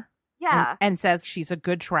for her. yeah. And says she's a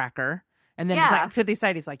good tracker. And then Yeah. to the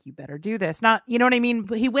side, he's like, you better do this. Not, you know what I mean?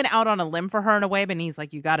 He went out on a limb for her in a way, but he's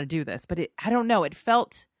like, you got to do this. But I don't know. It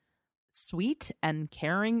felt sweet and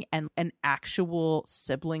caring and an actual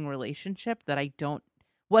sibling relationship that I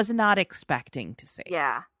was not expecting to see.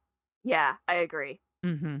 Yeah. Yeah, I agree.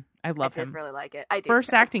 Mm-hmm. I love I him. did really like it. I do. First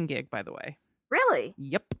too. acting gig, by the way. Really?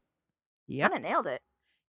 Yep. Kind of nailed it.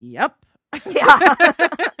 Yep. Yeah.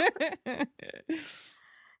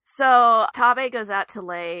 So Tabe goes out to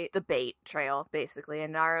lay the bait trail, basically,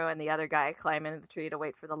 and Naru and the other guy climb into the tree to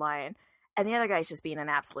wait for the lion. And the other guy's just being an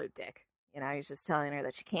absolute dick. He's just telling her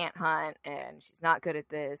that she can't hunt and she's not good at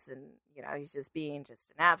this. And, he's just being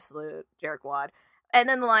just an absolute jerkwad. And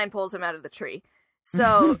then the lion pulls him out of the tree.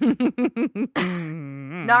 So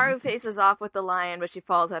Naru faces off with the lion, but she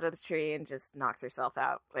falls out of the tree and just knocks herself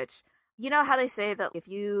out. Which, you know how they say that if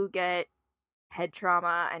you get head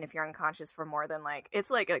trauma and if you're unconscious for more than it's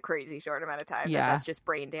a crazy short amount of time, that's just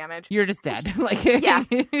brain damage. You're just dead. Yeah.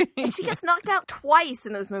 And she gets knocked out twice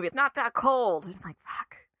in this movie. Knocked out cold. I'm like,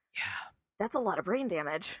 fuck. Yeah. That's a lot of brain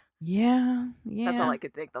damage. Yeah. That's all I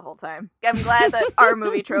could think the whole time. I'm glad that our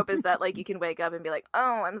movie trope is that you can wake up and be like,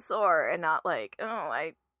 oh, I'm sore, and not oh,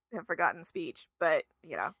 I have forgotten speech. But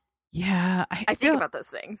Yeah, I think about those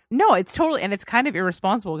things. No, it's totally, and it's kind of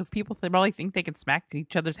irresponsible because people probably think they can smack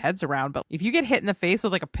each other's heads around, but if you get hit in the face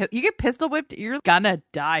with you get pistol whipped, you're gonna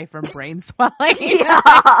die from brain swelling. Yeah.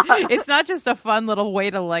 It's not just a fun little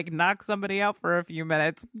way to knock somebody out for a few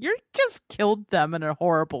minutes. You're just killed them in a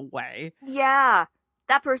horrible way. Yeah,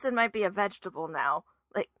 that person might be a vegetable now.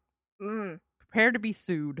 Prepare to be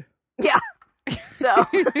sued. Yeah. So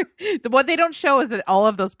what they don't show is that all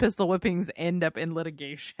of those pistol whippings end up in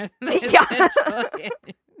litigation. Yeah.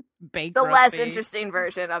 Bankruptcy. The less interesting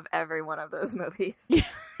version of every one of those movies.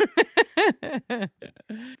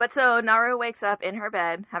 But so Naru wakes up in her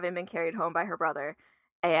bed, having been carried home by her brother,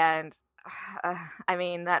 and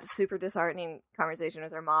that super disheartening conversation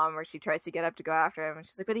with her mom where she tries to get up to go after him, and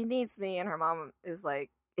she's like, but he needs me, and her mom is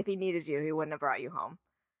like, if he needed you, he wouldn't have brought you home.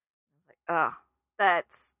 I was like, oh,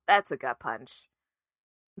 that's a gut punch.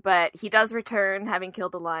 But he does return, having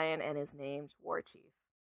killed the lion, and is named War Chief.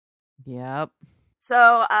 Yep.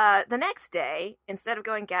 So the next day, instead of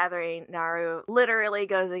going gathering, Naru literally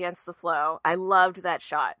goes against the flow. I loved that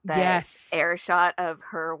shot. That air shot of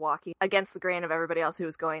her walking against the grain of everybody else who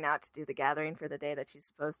was going out to do the gathering for the day that she's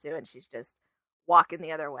supposed to, and she's just walking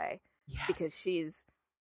the other way. Yes. Because she's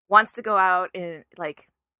wants to go out and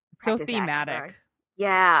so thematic.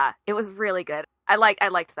 Yeah, it was really good. I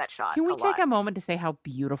liked that shot. Can we take a moment to say how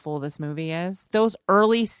beautiful this movie is? Those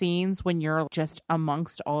early scenes when you're just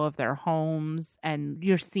amongst all of their homes and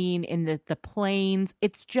you're seen in the plains,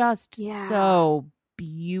 it's just so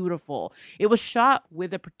beautiful. It was shot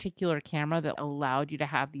with a particular camera that allowed you to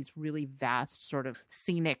have these really vast sort of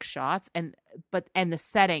scenic shots, and the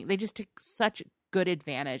setting, they just took such good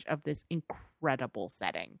advantage of this incredible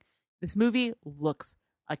setting. This movie looks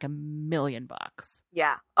like $1 million.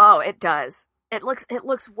 Yeah. Oh, it does. It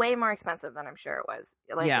looks way more expensive than I'm sure it was.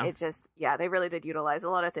 It just, they really did utilize a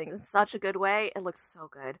lot of things in such a good way. It looks so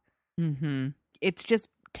good. Mm-hmm. It just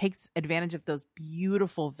takes advantage of those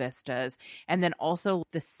beautiful vistas, and then also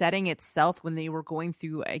the setting itself when they were going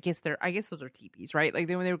through. I guess those are teepees, right? When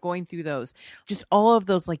they were going through those, just all of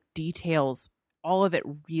those details. All of it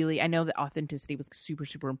really, I know that authenticity was super,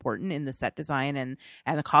 super important in the set design and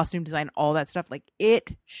the costume design, all that stuff.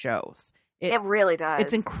 It shows. It really does.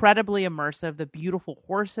 It's incredibly immersive. The beautiful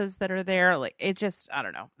horses that are there. It just, I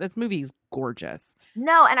don't know. This movie is gorgeous.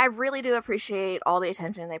 No, and I really do appreciate all the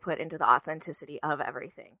attention they put into the authenticity of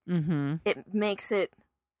everything. Mm-hmm. It makes it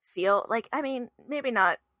feel maybe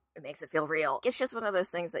not, it makes it feel real. It's just one of those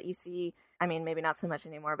things that you see, maybe not so much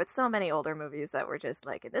anymore, but so many older movies that were just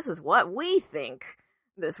this is what we think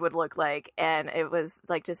this would look like. And it was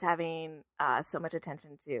just having so much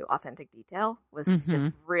attention to authentic detail was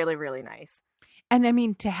just really, really nice.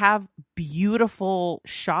 And to have beautiful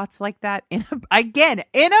shots like that in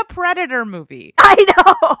a Predator movie. I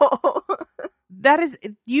know. That is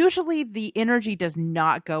usually the energy does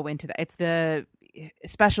not go into that. It's the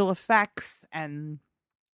special effects and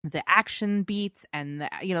the action beats and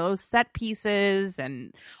those set pieces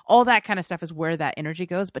and all that kind of stuff is where that energy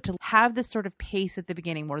goes. But to have this sort of pace at the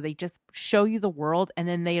beginning where they just show you the world and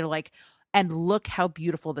then they're And look how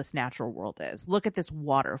beautiful this natural world is. Look at this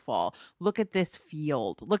waterfall. Look at this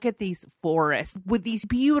field. Look at these forests with these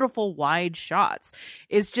beautiful wide shots.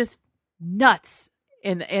 It's just nuts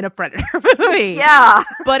in a Predator movie. Yeah.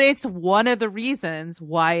 But it's one of the reasons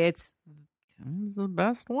why it's the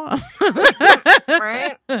best one.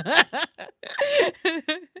 Right?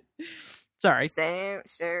 Sorry. Same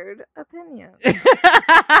shared opinion. Oops.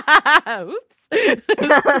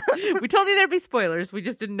 We told you there'd be spoilers. We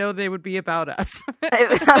just didn't know they would be about us.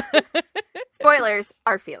 Spoilers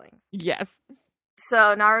are feelings. Yes.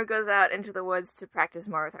 So Naru goes out into the woods to practice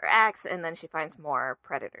more with her axe, and then she finds more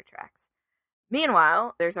predator tracks.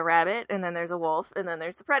 Meanwhile, there's a rabbit, and then there's a wolf, and then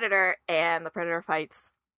there's the predator, and the predator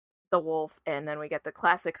fights the wolf, and then we get the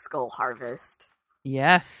classic skull harvest.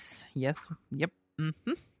 Yes. Yes. Yep.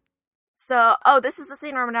 Mm-hmm. So, this is the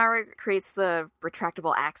scene where Naru creates the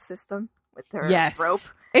retractable axe system with her rope.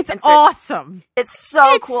 It's awesome. It's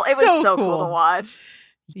so cool. It was so cool to watch.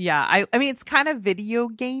 Yeah, I mean, it's kind of video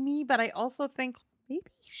gamey, but I also think maybe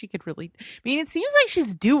she could really. I mean, it seems like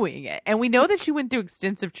she's doing it, and we know that she went through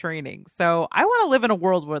extensive training. So I want to live in a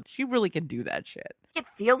world where she really can do that shit. It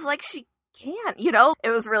feels like she can. It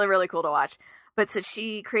was really, really cool to watch. But so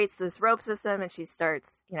she creates this rope system, and she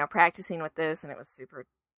starts, practicing with this, and it was super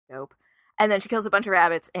dope. And then she kills a bunch of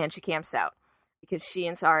rabbits, and she camps out because she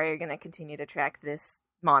and Sari are going to continue to track this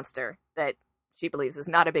monster that she believes is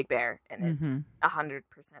not a big bear and is 100%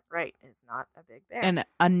 right. Is not a big bear. And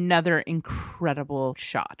another incredible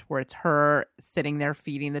shot where it's her sitting there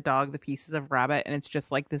feeding the dog the pieces of rabbit, and it's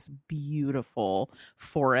just like this beautiful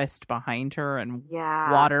forest behind her and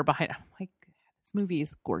water behind her. I'm like, this movie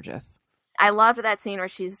is gorgeous. I loved that scene where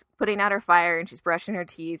she's putting out her fire and she's brushing her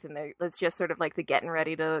teeth, and it's just sort of like the getting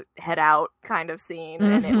ready to head out kind of scene.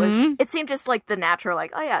 And it seemed just like the natural,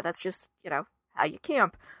 like, oh yeah, that's just, how you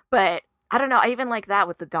camp. But I don't know. I even like that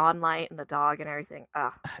with the dawn light and the dog and everything.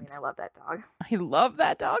 I love that dog. I love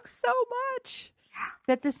that dog so much.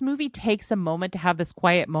 That this movie takes a moment to have this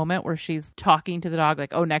quiet moment where she's talking to the dog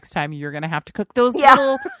like, oh, next time you're going to have to cook those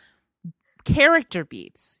little character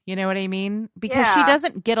beats. You know what I mean? Because she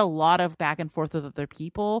doesn't get a lot of back and forth with other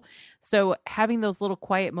people. So having those little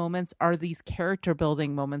quiet moments are these character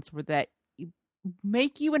building moments where that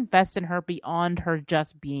make you invest in her beyond her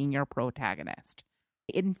just being your protagonist.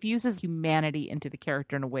 It infuses humanity into the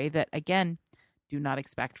character in a way that, again, do not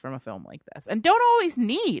expect from a film like this. And don't always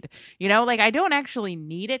need, I don't actually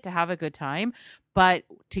need it to have a good time, but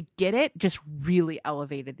to get it just really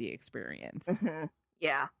elevated the experience. Mm-hmm.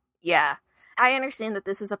 Yeah. Yeah. I understand that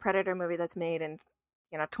this is a Predator movie that's made in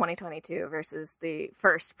 2022 versus the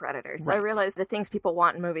first Predator. So I realize the things people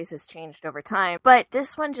want in movies has changed over time. But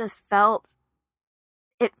this one just felt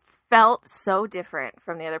so different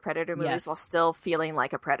from the other Predator movies while still feeling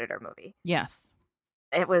like a Predator movie. Yes.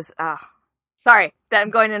 It was, sorry, I'm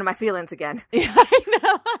going into my feelings again. Yeah, I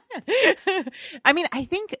know. I mean, I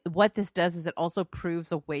think what this does is it also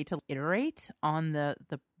proves a way to iterate on the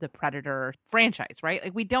Predator franchise, right?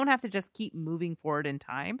 Like, we don't have to just keep moving forward in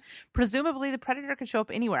time. Presumably, the Predator could show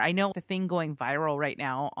up anywhere. I know the thing going viral right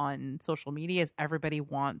now on social media is everybody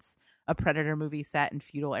wants a Predator movie set in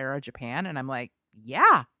feudal era Japan. And I'm like,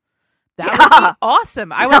 yeah. That would be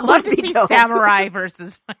awesome. I would love to see Samurai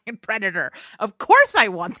versus Predator. Of course I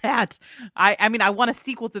want that. I mean, I want a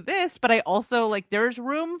sequel to this, but I also, there's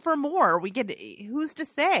room for more. We could, who's to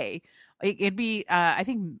say? It'd be, I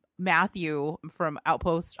think Matthew from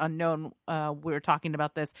Outpost Unknown, we were talking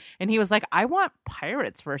about this, and he was like, I want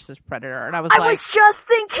Pirates versus Predator. And I was just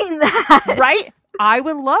thinking that. Right? I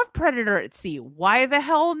would love Predator at sea. Why the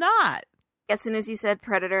hell not? As soon as you said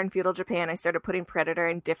Predator in feudal Japan, I started putting Predator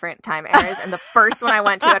in different time eras, and the first one I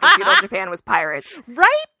went to after feudal Japan was Pirates.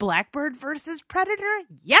 Right? Blackbird versus Predator?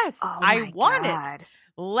 Yes, I want it.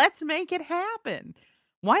 Let's make it happen.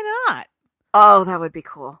 Why not? Oh, that would be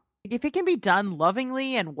cool. If it can be done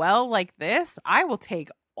lovingly and well like this, I will take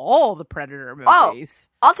all the Predator movies.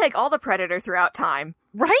 Oh, I'll take all the Predator throughout time.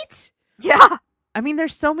 Right? Yeah. I mean,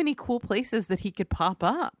 there's so many cool places that he could pop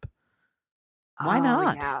up. Why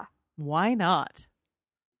not? Yeah. Why not?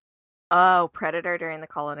 Oh, Predator during the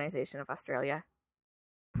colonization of Australia.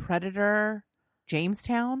 Predator,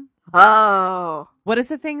 Jamestown. Oh, what is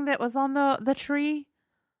the thing that was on the tree?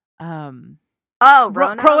 Roanoke?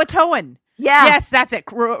 Croatoan. Yeah. Yes, that's it.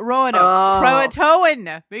 Roanoke. Oh.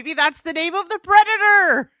 Croatoan. Maybe that's the name of the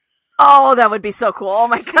Predator. Oh, that would be so cool. Oh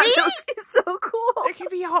my God, that would be so cool. There could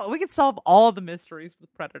be we could solve all the mysteries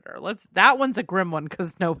with Predator. That one's a grim one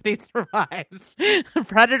because nobody survives.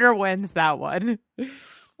 Predator wins that one.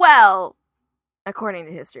 Well, according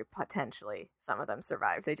to history, potentially some of them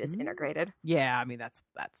survived. They just integrated. Yeah, I mean that's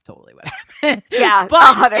totally what happened. Yeah,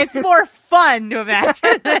 but it's more fun to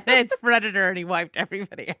imagine that it's Predator and he wiped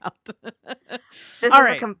everybody out. This All is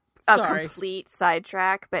right. a complete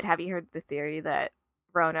sidetrack, but have you heard the theory that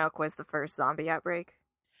Roanoke was the first zombie outbreak?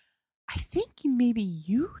 I think maybe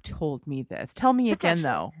you told me this. Tell me again,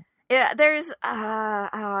 though. Yeah, there's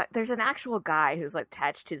an actual guy who's like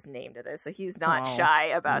attached his name to this, so he's not shy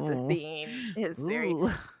about this being his theory.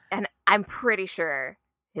 Ooh. And I'm pretty sure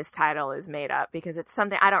his title is made up because it's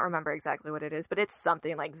something, I don't remember exactly what it is, but it's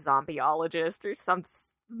something like zombieologist or some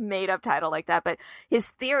made up title like that. But his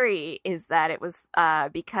theory is that it was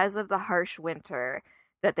because of the harsh winter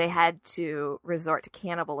that they had to resort to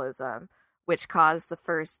cannibalism, which caused the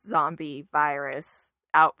first zombie virus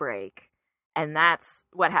outbreak. And that's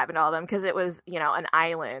what happened to all of them, because it was, an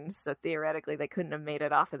island. So theoretically, they couldn't have made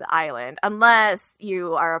it off of the island unless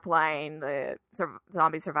you are applying the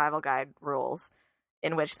zombie survival guide rules,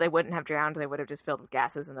 in which they wouldn't have drowned. They would have just filled with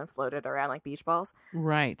gases and then floated around like beach balls.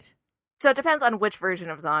 Right. So it depends on which version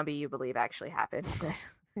of zombie you believe actually happened.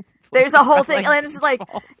 There's a whole thing. And it's like,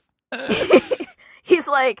 he's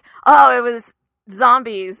like, oh, it was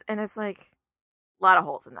zombies. And it's like, a lot of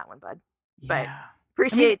holes in that one, bud. Yeah. But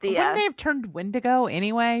appreciate wouldn't they have turned Wendigo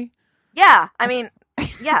anyway? Yeah, I mean,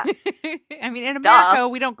 yeah. I mean, in America,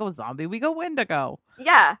 we don't go zombie, we go Wendigo.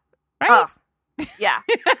 Yeah. Right? Yeah.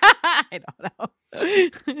 I don't know.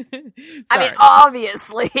 I mean,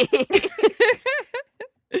 obviously.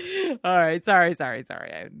 All right, sorry.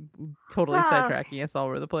 I'm totally sidetracking us all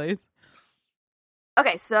over the place.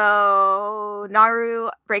 Okay, so Naru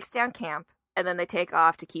breaks down camp. And then they take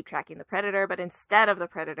off to keep tracking the predator. But instead of the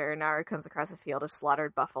predator, Naru comes across a field of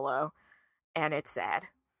slaughtered buffalo. And it's sad.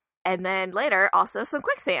 And then later, also some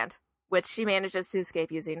quicksand, which she manages to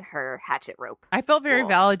escape using her hatchet rope. I felt very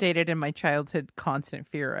validated in my childhood constant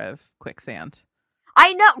fear of quicksand.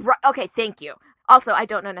 I know. Okay, thank you. Also, I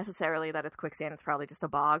don't know necessarily that it's quicksand. It's probably just a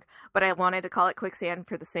bog. But I wanted to call it quicksand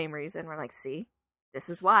for the same reason. We're like, see, this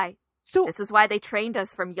is why. So this is why they trained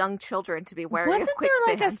us from young children to be wary of quicksand.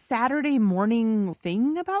 Wasn't there like a Saturday morning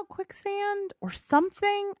thing about quicksand or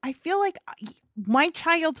something? I feel like my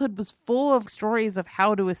childhood was full of stories of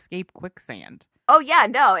how to escape quicksand. Oh, yeah,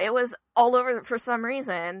 no, it was all over for some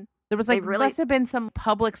reason. There was must have been some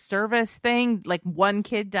public service thing, like one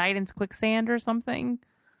kid died in quicksand or something.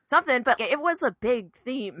 Something, but it was a big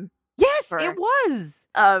theme. Yes, it was.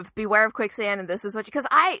 Of beware of quicksand, and this is what because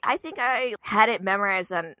I think I had it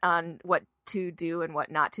memorized on what to do and what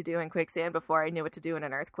not to do in quicksand before I knew what to do in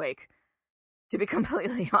an earthquake, to be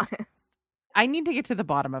completely honest. I need to get to the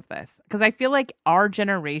bottom of this, because I feel like our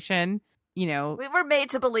generation, we were made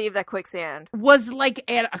to believe that quicksand was like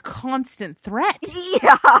a constant threat.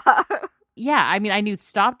 Yeah. Yeah, I mean, I knew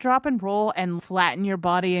stop, drop, and roll and flatten your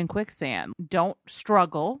body in quicksand. Don't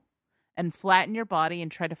struggle. And flatten your body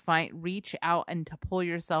and try to reach out and to pull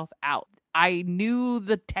yourself out. I knew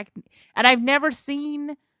the technique, and I barely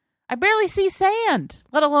see sand,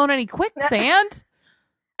 let alone any quicksand.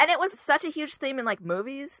 And it was such a huge theme in like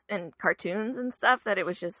movies and cartoons and stuff that it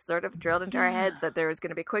was just sort of drilled into our heads that there was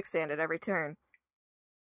going to be quicksand at every turn.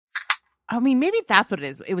 I mean, maybe that's what it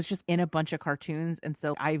is. It was just in a bunch of cartoons, and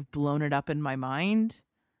so I've blown it up in my mind.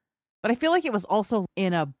 But I feel like it was also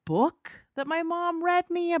in a book that my mom read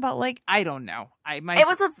me about, like, I don't know. It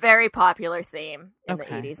was a very popular theme in the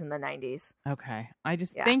 80s and the 90s. Okay.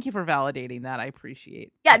 Thank you for validating that. I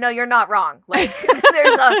appreciate. Yeah, no, you're not wrong. Like,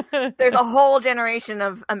 there's a whole generation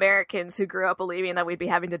of Americans who grew up believing that we'd be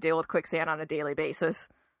having to deal with quicksand on a daily basis.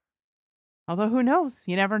 Although, who knows?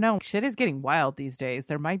 You never know. Shit is getting wild these days.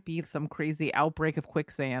 There might be some crazy outbreak of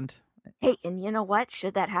quicksand. Hey, and you know what?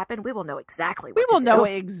 Should that happen, we will know exactly what to do. We will know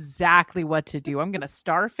exactly what to do. I'm going to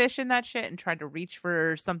starfish in that shit and try to reach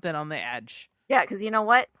for something on the edge. Yeah, because you know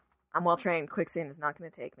what? I'm well trained. Quicksand is not going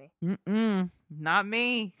to take me. Not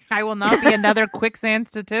me. I will not be another quicksand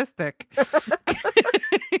statistic.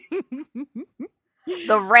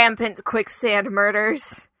 The rampant quicksand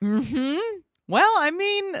murders. Mm-hmm. Well, I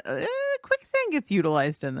mean, quicksand gets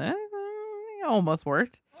utilized in this. It almost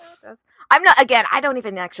worked. It does. I don't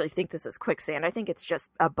even actually think this is quicksand. I think it's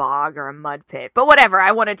just a bog or a mud pit. But whatever,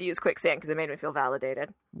 I wanted to use quicksand because it made me feel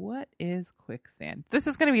validated. What is quicksand? This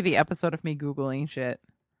is going to be the episode of me Googling shit.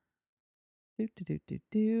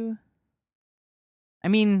 I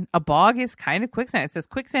mean, a bog is kind of quicksand. It says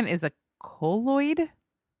quicksand is a colloid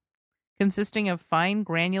consisting of fine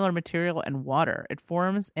granular material and water. It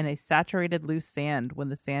forms in a saturated loose sand when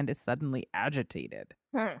the sand is suddenly agitated.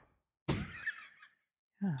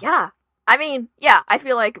 Yeah. I mean, yeah, I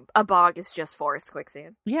feel like a bog is just forest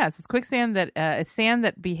quicksand. Yes, it's quicksand that is sand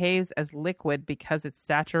that behaves as liquid because it's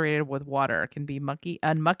saturated with water. It can be mucky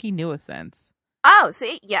nuisance. Oh,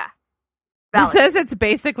 see? Yeah. Valid. It says it's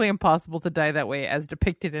basically impossible to die that way as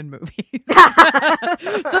depicted in movies.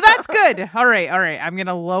 So that's good. All right. I'm going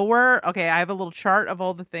to lower. Okay, I have a little chart of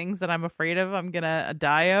all the things that I'm afraid of I'm going to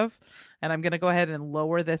die of. And I'm going to go ahead and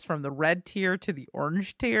lower this from the red tier to the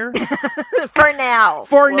orange tier. For now.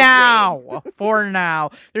 For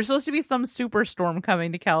now. There's supposed to be some superstorm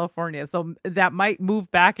coming to California. So that might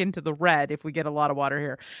move back into the red if we get a lot of water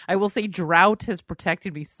here. I will say drought has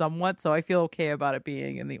protected me somewhat. So I feel okay about it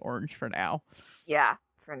being in the orange for now. Yeah,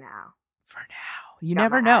 for now. You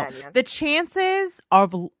never know. The chances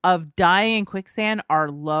of dying in quicksand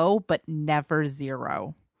are low, but never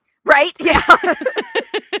zero. Right? Yeah.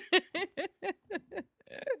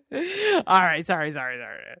 All right. Sorry.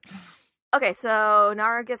 Okay, so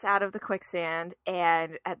Naru gets out of the quicksand,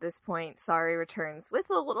 and at this point, Sari returns with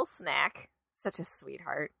a little snack. Such a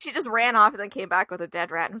sweetheart. She just ran off and then came back with a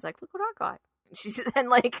dead rat and was like, look what I got. And she then,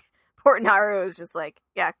 like, poor Naru was just like,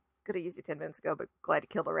 yeah, could have used you 10 minutes ago, but glad to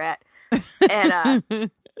kill the rat. And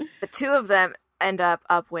the two of them end up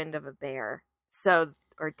upwind of a bear. So,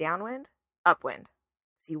 or downwind? Upwind.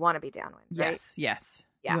 So you want to be downwind, right? Yes.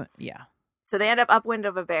 Yeah. Yeah. So they end up upwind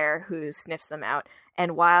of a bear who sniffs them out.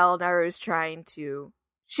 And while Naru's trying to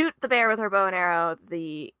shoot the bear with her bow and arrow,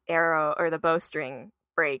 the arrow or the bowstring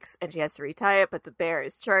breaks and she has to retie it, but the bear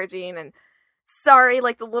is charging. And Sari,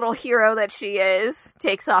 like the little hero that she is,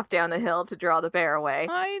 takes off down the hill to draw the bear away.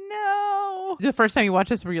 I know. The first time you watch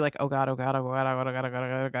this, were you like, oh God, oh God, oh God, oh God, oh God,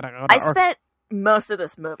 oh God, oh God? I spent most of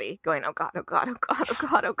this movie going, oh God, oh God, oh God, oh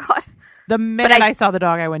God, oh God. The minute I saw the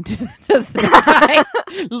dog, I went to just die.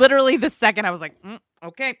 Literally the second I was like,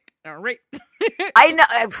 okay, all right. I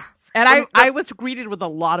know. And I was greeted with a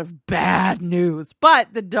lot of bad news,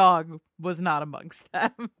 but the dog was not amongst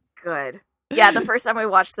them. Good. Yeah, the first time we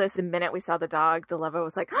watched this, the minute we saw the dog, the lover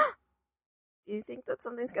was like, do you think that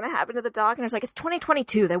something's going to happen to the dog? And I was like, it's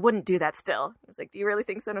 2022. They wouldn't do that still. I was like, do you really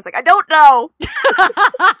think so? And I was like, I don't know.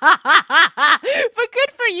 But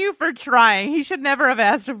good for you for trying. He should never have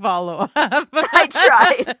asked to follow up. I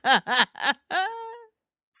tried.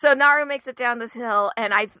 So Naru makes it down this hill,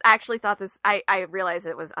 and I actually thought this, I realized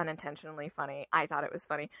it was unintentionally funny. I thought it was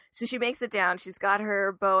funny. So she makes it down. She's got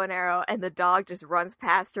her bow and arrow, and the dog just runs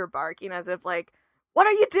past her barking as if like, what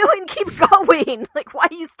are you doing? Keep going. Like, why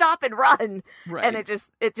do you stop and run? Right. And it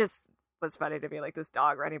just was funny to me, like this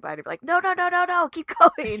dog running by to be like, no, keep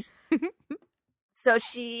going. So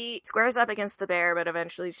she squares up against the bear, but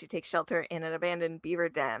eventually she takes shelter in an abandoned beaver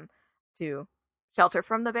dam to shelter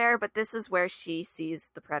from the bear. But this is where she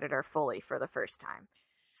sees the predator fully for the first time.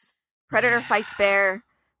 Predator fights bear.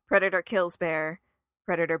 Predator kills bear.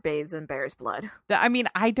 Predator bathes in bear's blood. I mean,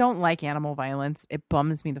 I don't like animal violence. It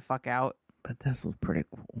bums me the fuck out. But this was pretty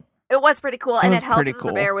cool. It was pretty cool, and it helped that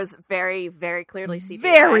the bear was very, very clearly CGI.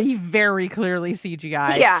 Very, very clearly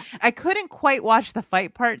CGI. Yeah. I couldn't quite watch the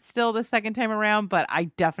fight part still the second time around, but I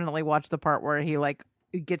definitely watched the part where he, like,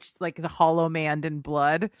 gets, like, the hollow man in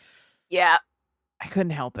blood. Yeah. I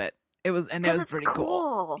couldn't help it. It was pretty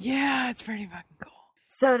cool. Yeah, it's pretty fucking cool.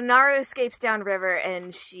 So Naru escapes downriver,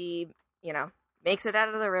 and she, makes it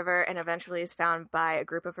out of the river and eventually is found by a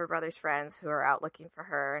group of her brother's friends who are out looking for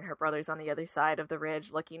her, and her brother's on the other side of the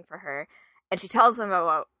ridge looking for her. And she tells them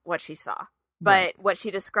about what she saw. But what she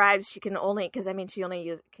describes, she can only, because she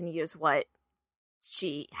only can use what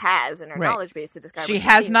she has in her knowledge base to describe. She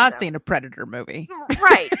has not seen a Predator movie.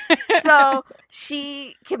 Right. So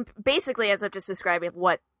she basically ends up just describing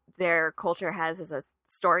what their culture has as a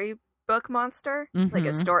storybook monster, like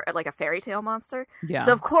a story, like a fairy tale monster. Yeah.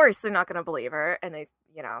 So of course they're not going to believe her, and they,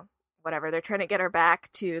 whatever. They're trying to get her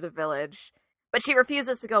back to the village, but she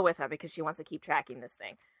refuses to go with them because she wants to keep tracking this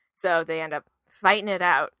thing. So they end up fighting it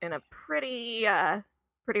out in a pretty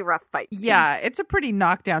rough fight scene. Yeah, it's a pretty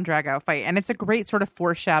knockdown, drag out fight, and it's a great sort of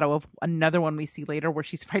foreshadow of another one we see later where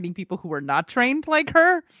she's fighting people who are not trained like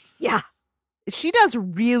her. Yeah, she does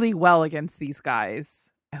really well against these guys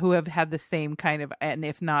who have had the same kind of, and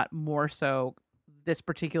if not more so, this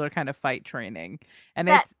particular kind of fight training. And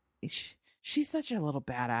she's such a little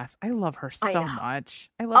badass. I love her so much.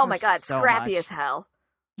 I love her. Oh my God, so scrappy as hell.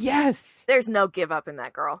 Yes. There's no give up in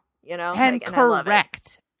that girl, And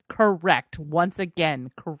correct. Correct. Once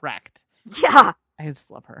again, correct. Yeah. I just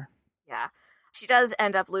love her. Yeah. She does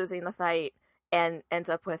end up losing the fight and ends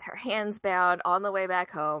up with her hands bound on the way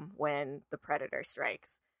back home when the Predator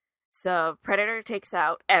strikes. So Predator takes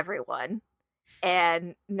out everyone,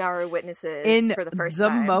 and Naru witnesses for the first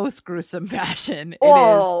time. In the most gruesome fashion.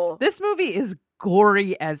 Oh. This movie is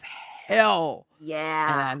gory as hell.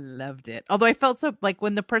 Yeah. And I loved it. Although I felt so, like,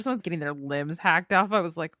 when the person was getting their limbs hacked off, I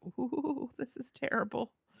was like, ooh, this is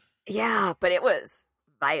terrible. Yeah, but it was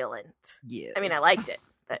violent. Yes. I mean, I liked it,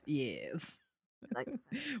 but yes. like,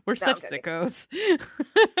 we're such sickos.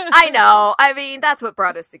 I know. I mean, that's what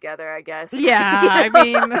brought us together, I guess. Yeah, I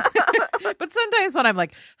mean, but sometimes when I'm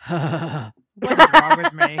like, what is wrong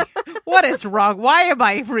with me? What is wrong? Why am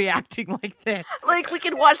I reacting like this? Like, we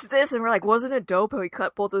could watch this and we're like, wasn't it dope how he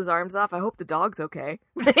cut both his arms off? I hope the dog's okay.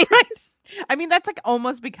 Right? I mean, that's like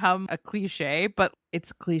almost become a cliche, but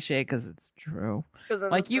it's a cliche because it's true.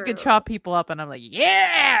 Like, you can chop people up and I'm like,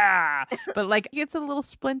 yeah! But like, he gets a little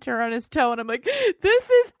splinter on his toe and I'm like, this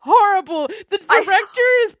is horrible! The director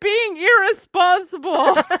is being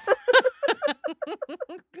irresponsible!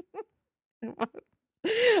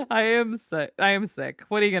 I am sick.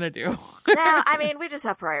 What are you gonna do? No, I mean, we just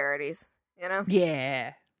have priorities, you know?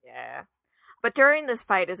 Yeah. Yeah. But during this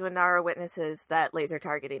fight is when Naru witnesses that laser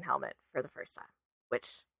targeting helmet for the first time,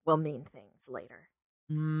 which will mean things later.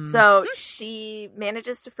 So she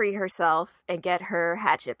manages to free herself and get her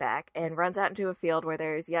hatchet back and runs out into a field where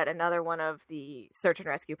there's yet another one of the search and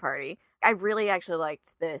rescue party. I really actually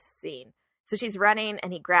liked this scene. So she's running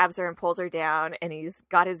and he grabs her and pulls her down and he's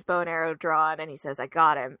got his bow and arrow drawn and he says, I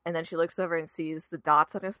got him. And then she looks over and sees the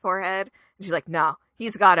dots on his forehead. And she's like, no,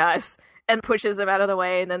 he's got us. And pushes him out of the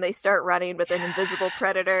way. And then they start running, but an invisible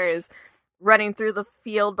predator is running through the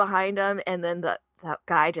field behind him. And then that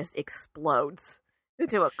guy just explodes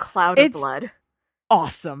into a cloud of blood.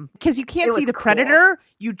 Awesome. Because you can't see the predator.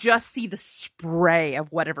 You just see the spray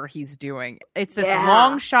of whatever he's doing. It's this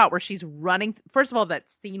long shot where she's running. First of all, that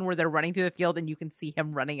scene where they're running through the field and you can see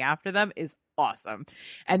him running after them is awesome.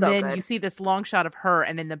 And so then you see this long shot of her,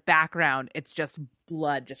 and in the background, it's just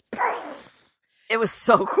blood. Just. It was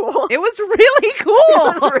so cool. It was really cool.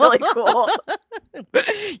 It was really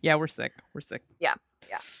cool. Yeah, we're sick. Yeah.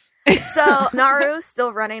 So Naru,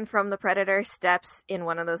 still running from the predator, steps in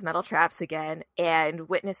one of those metal traps again and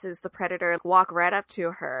witnesses the predator walk right up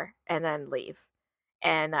to her and then leave.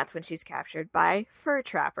 And that's when she's captured by fur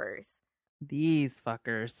trappers. These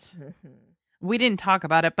fuckers. We didn't talk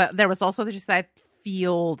about it, but there was also just that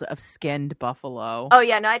field of skinned buffalo. Oh,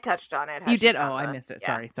 yeah, no, I touched on it. You did? Oh, I missed it.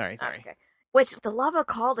 Yeah. Sorry. Okay. Which the Lava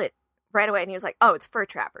called it right away, and he was like, oh, it's fur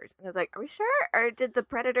trappers. And I was like, are we sure? Or did the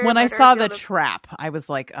predator... When I saw the trap, I was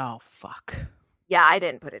like, oh, fuck. Yeah, I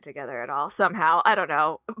didn't put it together at all, somehow. I don't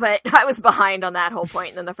know. But I was behind on that whole point,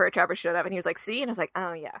 and then the fur trapper showed up, and he was like, see? And I was like,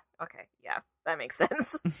 oh, yeah. Okay, yeah, that makes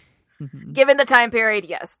sense. Given the time period,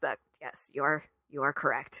 yes, you are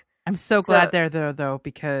correct. I'm so glad they're there, though,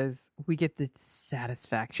 because we get the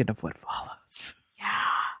satisfaction of what follows.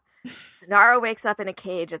 Yeah. So Nara wakes up in a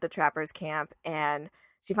cage at the trappers' camp, and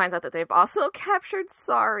she finds out that they've also captured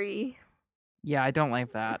Sari. Yeah, I don't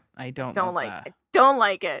like that. I don't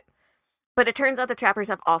like it. But it turns out the trappers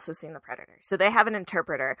have also seen the predator. So they have an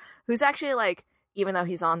interpreter who's actually, like, even though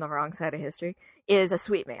he's on the wrong side of history, is a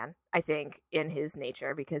sweet man, I think, in his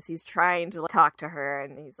nature, because he's trying to talk to her,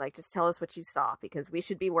 and he's like, just tell us what you saw, because we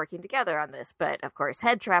should be working together on this. But, of course,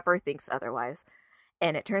 Head Trapper thinks otherwise.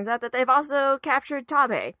 And it turns out that they've also captured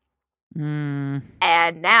Tabe.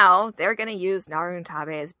 And now they're going to use Naru and Tabe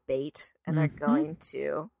as bait, and they're going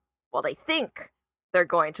to, well, they think they're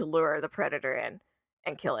going to lure the predator in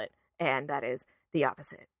and kill it. And that is the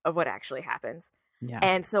opposite of what actually happens. Yeah.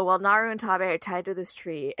 And so while Naru and Tabe are tied to this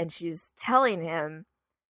tree, and she's telling him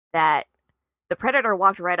that the predator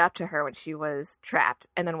walked right up to her when she was trapped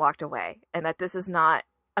and then walked away, and that this is not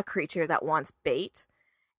a creature that wants bait.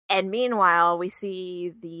 And meanwhile, we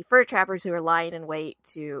see the fur trappers who are lying in wait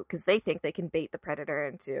because they think they can bait the predator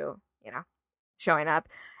into, showing up.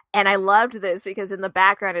 And I loved this because in the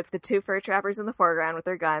background, it's the two fur trappers in the foreground with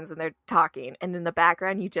their guns and they're talking. And in the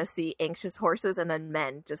background, you just see anxious horses and then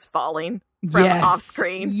men just falling from off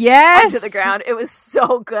screen onto the ground. It was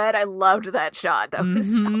so good. I loved that shot. That was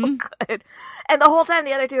so good. And the whole time,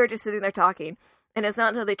 the other two are just sitting there talking. And it's not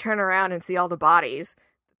until they turn around and see all the bodies,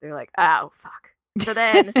 they're like, oh, fuck. So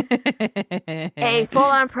then a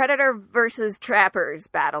full-on predator versus trappers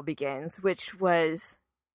battle begins, which was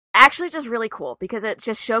actually just really cool because it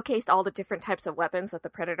just showcased all the different types of weapons that the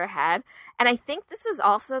predator had. And I think this is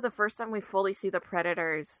also the first time we fully see the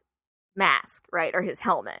predator's mask, right? Or his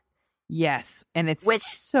helmet. Yes. And it's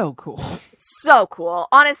so cool. It's so cool.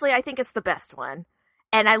 Honestly, I think it's the best one.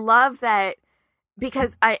 And I love that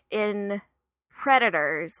because in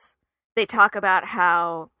Predators, they talk about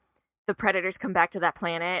how the predators come back to that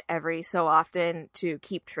planet every so often to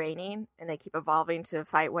keep training, and they keep evolving to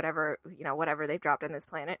fight whatever they've dropped on this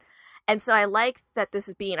planet. And so I like that this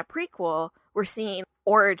is being a prequel. We're seeing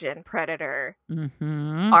origin Predator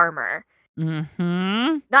Mm-hmm. armor.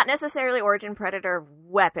 Mm-hmm. Not necessarily origin Predator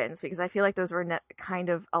weapons, because I feel like those were kind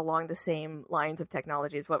of along the same lines of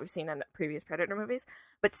technology as what we've seen in previous Predator movies,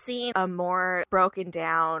 but seeing a more broken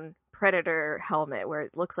down Predator helmet where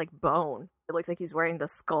it looks like bone. It looks like he's wearing the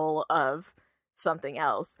skull of something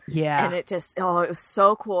else. Yeah. And it was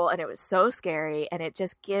so cool, and it was so scary, and it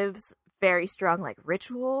just gives very strong, like,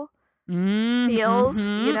 ritual feels,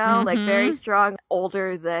 you know, like very strong,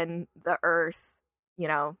 older than the earth, you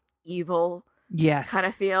know, evil kind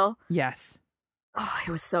of feel. Yes. Oh,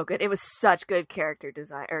 it was so good. It was such good character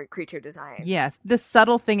design or creature design. Yes. The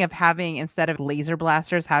subtle thing of having, instead of laser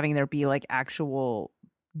blasters, having there be like actual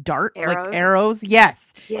arrows.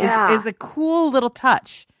 Yes. Yeah. Is a cool little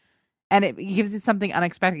touch. And it gives it something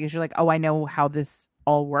unexpected because you're like, oh, I know how this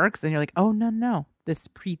all works. And you're like, oh, no. This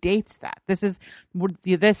predates that.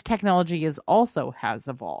 This technology has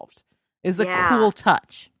evolved. Is a cool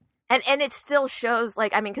touch. And it still shows,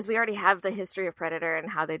 like, I mean, because we already have the history of Predator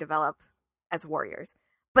and how they develop as warriors.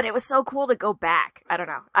 But it was so cool to go back. I don't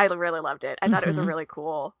know. I really loved it. I thought it was a really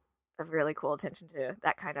cool attention to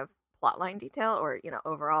that kind of plotline detail, or, you know,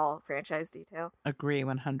 overall franchise detail. Agree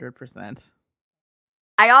 100%.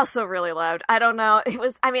 I also really loved, I don't know, it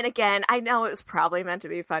was, I mean, again, I know it was probably meant to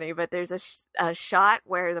be funny, but there's a shot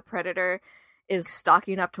where the Predator is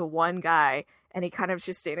stalking up to one guy, and he kind of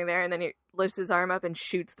just standing there, and then he lifts his arm up and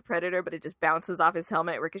shoots the Predator, but it just bounces off his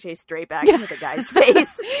helmet, ricochets straight back into the guy's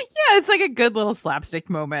face. Yeah, it's like a good little slapstick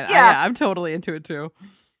moment. Yeah. I'm totally into it too.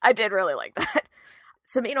 I did really like that.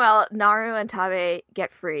 So meanwhile, Naru and Taabe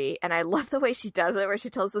get free, and I love the way she does it, where she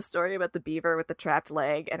tells the story about the beaver with the trapped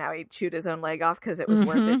leg and how he chewed his own leg off because it was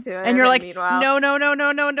worth it to him. And you're like, meanwhile, no,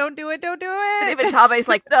 don't do it. And even Taabe's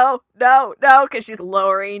like, no, because she's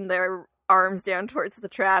lowering their arms down towards the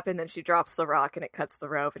trap, and then she drops the rock and it cuts the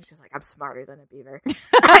rope, and she's like, I'm smarter than a beaver.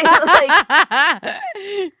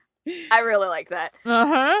 I really like that.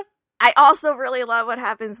 Uh-huh. I also really love what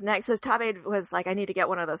happens next. So Taabe was like, I need to get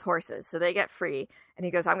one of those horses. So they get free. And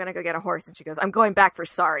he goes, I'm going to go get a horse. And she goes, I'm going back for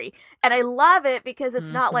Sari. And I love it because it's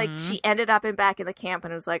not like she ended up back in the camp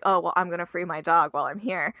and was like, oh, well, I'm going to free my dog while I'm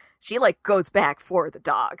here. She like goes back for the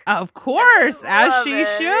dog. Of course, as she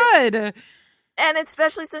should. And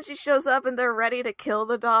especially since she shows up and they're ready to kill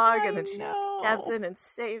the dog. And then she steps in and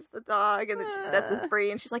saves the dog. And then she sets it free.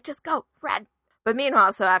 And she's like, just go, Red. But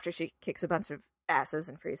meanwhile, so after she kicks a bunch of asses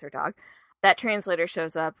and frees her dog, that translator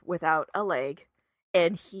shows up without a leg,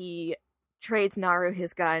 and he trades Naru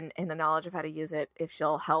his gun and the knowledge of how to use it if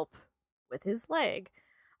she'll help with his leg.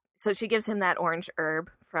 So she gives him that orange herb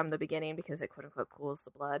from the beginning because it quote unquote cools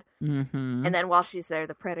the blood. And then while she's there,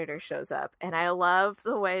 the Predator shows up, and I love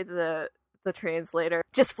the way the translator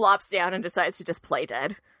just flops down and decides to just play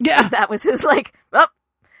dead. Yeah, that was his like, oh,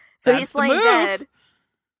 so that's he's playing dead,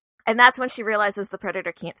 and that's when she realizes the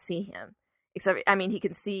Predator can't see him. Except, I mean, he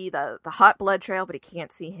can see the hot blood trail, but he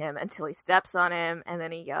can't see him until he steps on him, and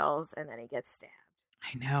then he yells, and then he gets stabbed.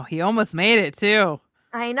 I know. He almost made it, too.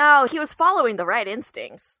 I know. He was following the right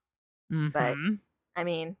instincts. But, I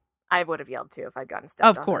mean, I would have yelled, too, if I'd gotten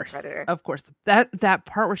stabbed on the Predator. Of course. That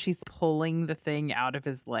part where she's pulling the thing out of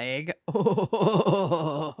his leg, it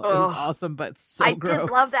was awesome, but so gross. I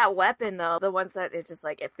did love that weapon, though. The ones that it just,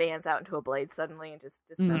 like, it fans out into a blade suddenly and just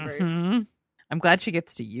dismembers. I'm glad she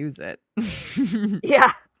gets to use it.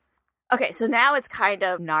 Yeah. Okay, so now it's kind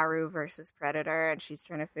of Naru versus Predator, and she's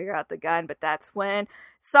trying to figure out the gun, but that's when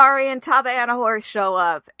Sari and Taabe on a horse show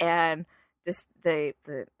up, and just they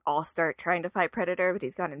all start trying to fight Predator, but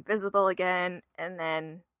he's gone invisible again, and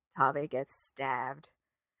then Taabe gets stabbed.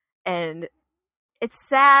 And it's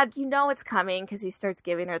sad, you know it's coming, because he starts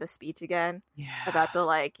giving her the speech again. Yeah. About the,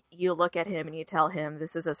 like, you look at him and you tell him,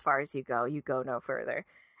 this is as far as you go no further.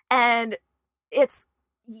 And it's,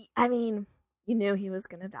 I mean, you knew he was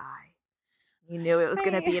going to die. You knew it was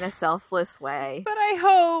going to be in a selfless way. But I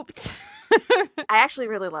hoped. I actually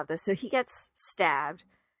really love this. So he gets stabbed,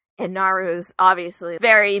 and Naru's obviously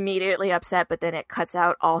very immediately upset, but then it cuts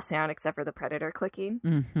out all sound except for the Predator clicking.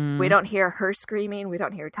 We don't hear her screaming. We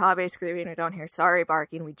don't hear Taabe screaming. We don't hear Sari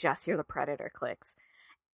barking. We just hear the Predator clicks.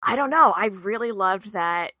 I don't know. I really loved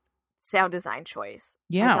that sound design choice.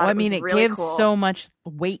 Yeah, I mean, it really gives cool. so much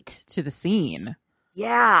weight to the scene.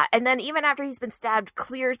 Yeah, and then even after he's been stabbed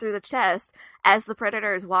clear through the chest, as the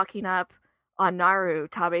Predator is walking up on Naru,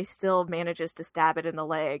 Taabe still manages to stab it in the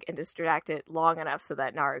leg and distract it long enough so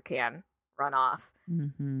that Naru can run off.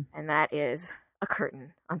 And that is a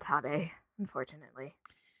curtain on Taabe, unfortunately.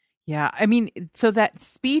 Yeah, I mean, so that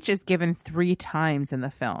speech is given 3 times in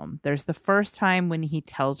the film. There's the first time when he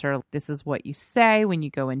tells her, this is what you say when you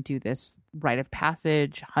go and do this rite of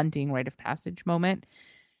passage, hunting rite of passage moment.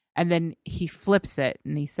 And then he flips it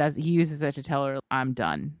and he uses it to tell her, I'm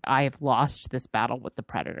done. I have lost this battle with the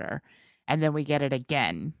Predator. And then we get it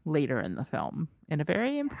again later in the film in a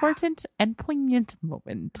very important and poignant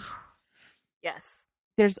moment. Yes.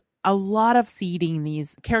 There's a lot of seeding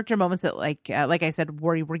these character moments that, like I said,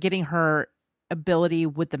 where we're getting her ability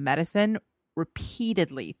with the medicine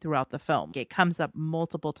repeatedly throughout the film. It comes up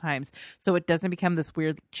multiple times, so it doesn't become this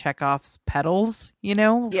weird Chekhov's pedals,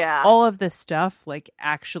 Yeah. All of this stuff, like,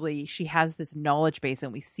 actually she has this knowledge base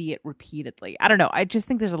and we see it repeatedly. I don't know, I just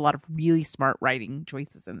think there's a lot of really smart writing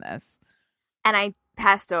choices in this. And I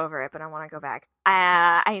passed over it, but I want to go back.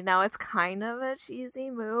 I know it's kind of a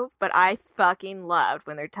cheesy move, but I fucking loved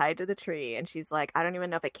when they're tied to the tree and she's like, I don't even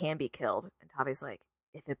know if it can be killed, and Tavi's like,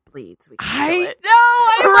 if it bleeds, we can kill it.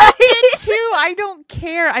 I like it too. I don't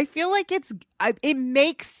care. I feel like it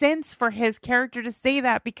makes sense for his character to say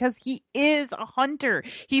that because he is a hunter.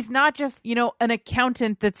 He's not just, an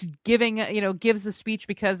accountant that's gives a speech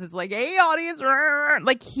because it's like, hey, audience.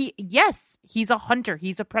 Like, he's a hunter.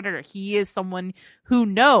 He's a predator. He is someone who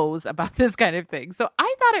knows about this kind of thing. So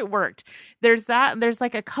I thought it worked. There's that. And there's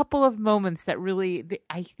like a couple of moments that really,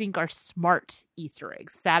 I think, are smart Easter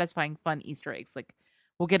eggs, satisfying, fun Easter eggs. Like,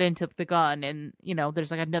 we'll get into the gun and,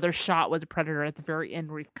 there's like another shot with the Predator at the very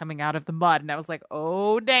end where he's coming out of the mud. And I was like,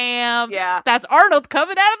 oh, damn. Yeah. That's Arnold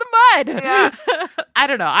coming out of the mud. Yeah. I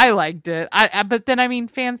don't know. I liked it. But then,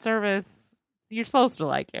 fan service, you're supposed to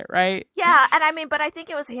like it, right? Yeah. And but I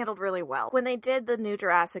think it was handled really well. When they did the new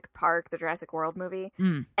Jurassic Park, the Jurassic World movie,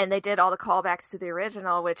 and they did all the callbacks to the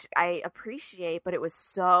original, which I appreciate, but it was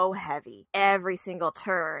so heavy. Every single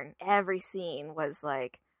turn, every scene was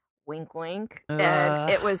like, wink wink, and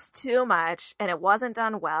it was too much, and it wasn't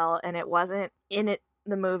done well, and it wasn't in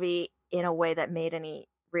the movie in a way that made any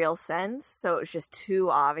real sense, so it was just too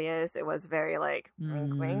obvious. It was very like,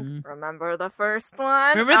 wink wink, remember the first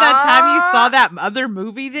one? Remember that time you saw that other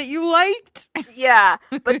movie that you liked? Yeah,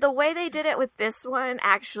 but the way they did it with this one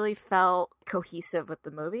actually felt cohesive with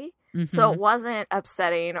the movie. Mm-hmm. So it wasn't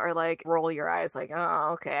upsetting or like roll your eyes like,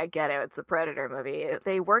 oh, okay, I get it, it's a Predator movie.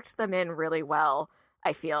 They worked them in really well,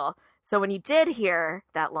 I feel. So when you did hear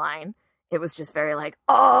that line, it was just very like,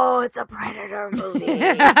 oh, it's a Predator movie.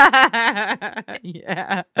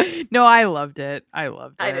 Yeah. No, I loved it. I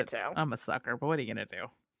did too. I'm a sucker, but what are you going to do?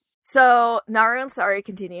 So Naru and Sari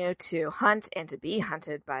continue to hunt and to be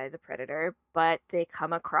hunted by the Predator, but they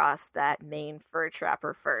come across that main fur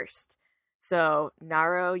trapper first. So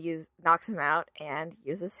Naru knocks him out and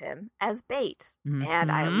uses him as bait. Mm-hmm.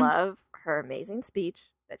 And I love her amazing speech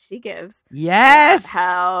that she gives. Yes.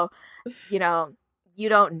 How, you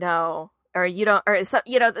don't know,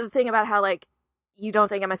 the thing about how, like, you don't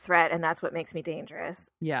think I'm a threat and that's what makes me dangerous.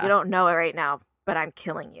 Yeah. You don't know it right now, but I'm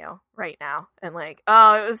killing you right now. And like,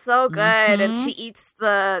 oh, it was so good. Mm-hmm. And she eats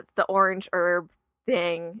the orange herb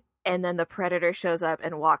thing, and then the Predator shows up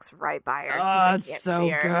and walks right by her. Oh, it's so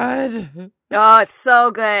good. Oh, it's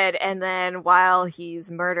so good. And then while he's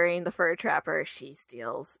murdering the fur trapper, she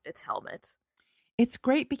steals its helmet. It's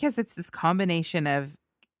great because it's this combination of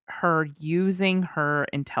her using her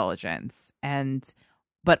intelligence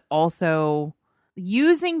but also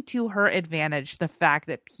using to her advantage the fact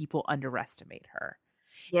that people underestimate her.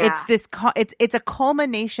 Yeah. It's a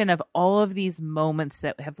culmination of all of these moments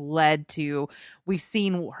that have led to, we've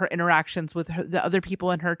seen her interactions with the other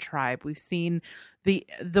people in her tribe. We've seen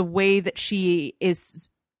the way that she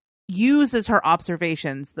uses her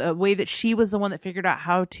observations, the way that she was the one that figured out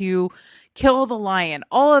how to kill the lion.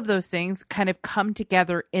 All of those things kind of come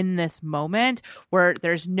together in this moment where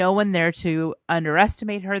there's no one there to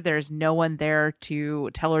underestimate her. There's no one there to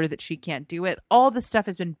tell her that she can't do it. All this stuff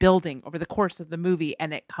has been building over the course of the movie,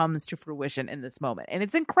 and it comes to fruition in this moment. And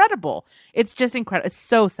it's incredible. It's just incredible. It's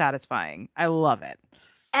so satisfying. I love it.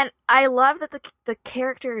 And I love that the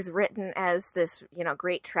character is written as this,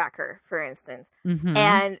 great tracker, for instance. Mm-hmm.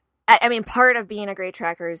 And part of being a great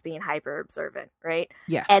tracker is being hyper observant, right?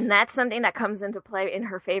 Yes. And that's something that comes into play in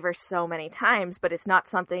her favor so many times, but it's not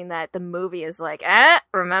something that the movie is like,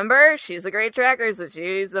 remember, she's a great tracker, so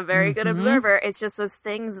she's a very good observer. It's just those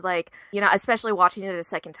things like, especially watching it a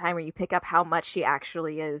second time where you pick up how much she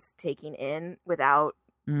actually is taking in without,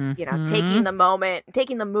 taking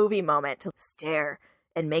the movie moment to stare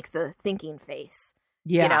and make the thinking face.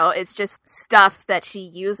 Yeah. It's just stuff that she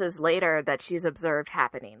uses later that she's observed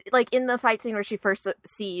happening. Like in the fight scene where she first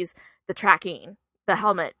sees the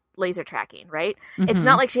helmet laser tracking, right? Mm-hmm. It's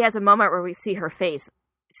not like she has a moment where we see her face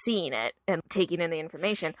seeing it and taking in the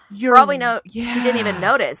information. For all we know, she didn't even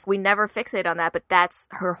notice. We never fixate on that, but that's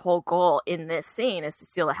her whole goal in this scene is to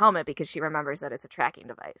steal the helmet because she remembers that it's a tracking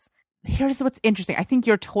device. here's what's interesting. I think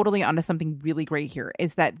you're totally onto something really great here,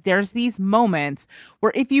 is that there's these moments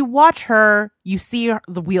where if you watch her, you see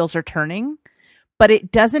the wheels are turning, but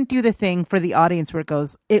it doesn't do the thing for the audience where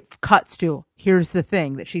it cuts to, here's the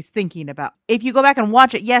thing that she's thinking about. If you go back and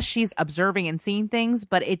watch it, yes, she's observing and seeing things,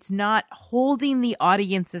 but it's not holding the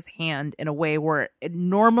audience's hand in a way where it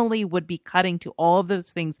normally would be cutting to all of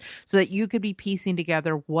those things so that you could be piecing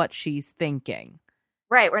together what she's thinking.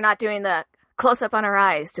 Right. We're not doing the close up on her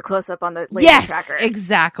eyes to close up on the laser tracker. Yes,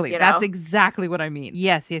 exactly. That's exactly what I mean.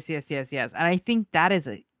 Yes. And I think that is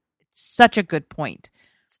such a good point.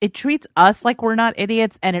 It treats us like we're not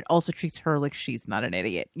idiots, and it also treats her like she's not an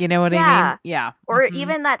idiot. You know what I mean? Yeah. Or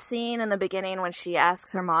even that scene in the beginning when she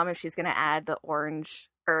asks her mom if she's going to add the orange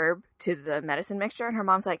herb to the medicine mixture, and her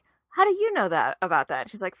mom's like, how do you know that about that? And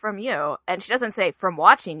she's like, from you. And she doesn't say from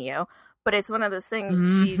watching you, but it's one of those things.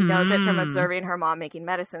 She knows it from observing her mom making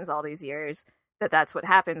medicines all these years, that's what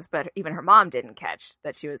happens. But even her mom didn't catch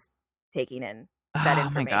that she was taking in that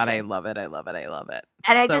information. Oh my God, I love it.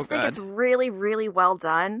 And I just think it's really, really well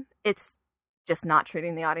done. It's just not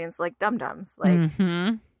treating the audience like dum-dums. Like,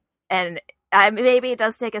 and maybe it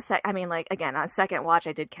does take a sec. I mean, like, again, on second watch,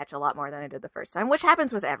 I did catch a lot more than I did the first time, which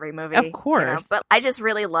happens with every movie. Of course. But I just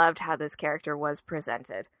really loved how this character was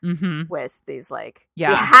presented with these, like, you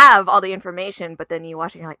Yeah. have all the information, but then you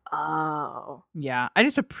watch it and you're like, oh. Yeah, I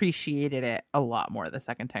just appreciated it a lot more the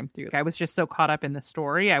second time through. I was just so caught up in the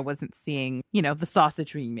story, I wasn't seeing, the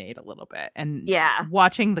sausage being made a little bit. And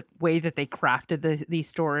watching the way that they crafted the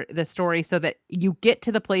story so that you get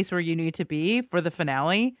to the place where you need to be for the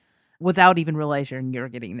finale without even realizing you're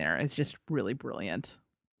getting there is just really brilliant.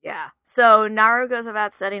 Yeah. So Naru goes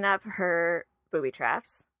about setting up her booby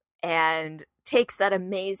traps and takes that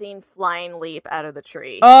amazing flying leap out of the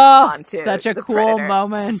tree. Oh, such a cool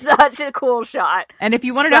moment. Such a cool shot. And if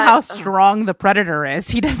you want to know how strong the Predator is,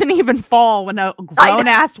 he doesn't even fall when a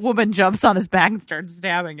grown-ass woman jumps on his back and starts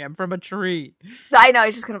stabbing him from a tree. I know.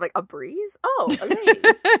 He's just kind of like, a breeze? Oh,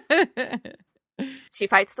 okay. She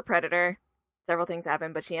fights the Predator. Several things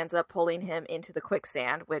happen, but she ends up pulling him into the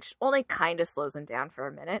quicksand, which only kind of slows him down for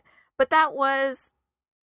a minute. But that was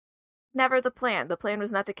never the plan. The plan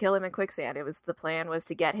was not to kill him in quicksand. The plan was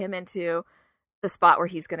to get him into the spot where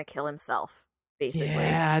he's going to kill himself, basically.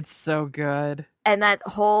 Yeah, it's so good. And that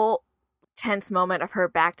whole tense moment of her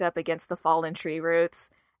backed up against the fallen tree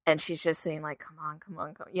roots, and she's just saying, like, come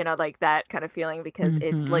on. Like that kind of feeling, because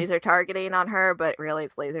it's laser targeting on her, but really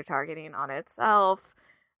it's laser targeting on itself.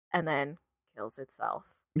 And then kills itself.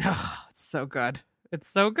 Oh, it's so good.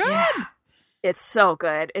 It's so good. Yeah. It's so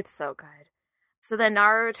good. So then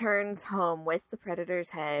Naru returns home with the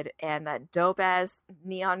Predator's head and that dope-ass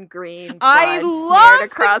neon green blood smeared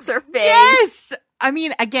across her face. Yes! I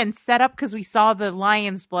mean, again, set up because we saw the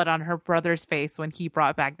lion's blood on her brother's face when he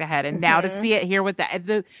brought back the head. And now to see it here with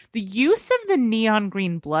the use of the neon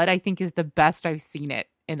green blood, I think is the best I've seen it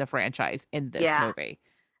in the franchise in this movie.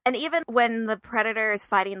 And even when the Predator is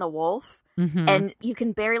fighting the wolf, and you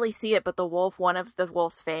can barely see it, but one of the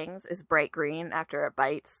wolf's fangs is bright green after it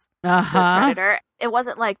bites the Predator. It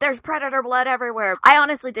wasn't like, there's Predator blood everywhere. I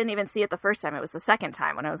honestly didn't even see it the first time. It was the second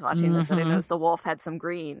time when I was watching this that I noticed the wolf had some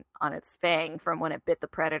green on its fang from when it bit the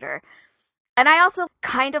Predator. And I also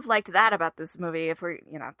kind of liked that about this movie, if we're,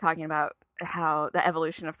 talking about how the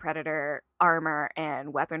evolution of Predator armor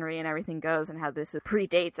and weaponry and everything goes, and how this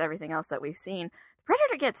predates everything else that we've seen.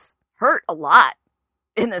 Predator gets hurt a lot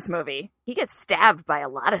in this movie. He gets stabbed by a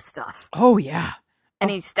lot of stuff. Oh, yeah.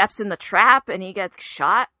 And he steps in the trap and he gets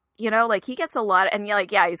shot, like he gets a lot. And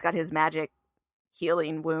he's got his magic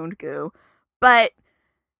healing wound goo. But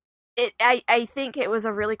I think it was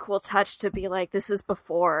a really cool touch to be like, this is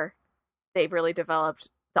before they've really developed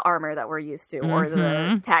the armor that we're used to, or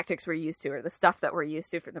the tactics we're used to, or the stuff that we're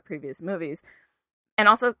used to from the previous movies. And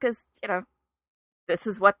also because, this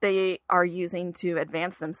is what they are using to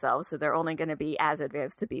advance themselves, so they're only going to be as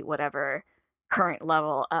advanced to be whatever current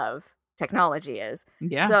level of technology is.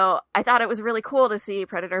 Yeah. So I thought it was really cool to see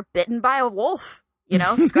Predator bitten by a wolf,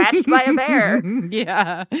 scratched by a bear.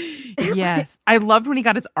 Yeah. Yes. I loved when he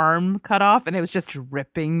got his arm cut off and it was just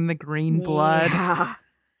dripping the green blood.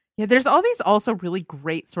 Yeah, there's all these also really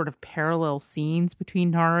great sort of parallel scenes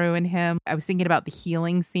between Naru and him. I was thinking about the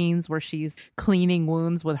healing scenes where she's cleaning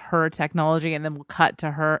wounds with her technology, and then we'll cut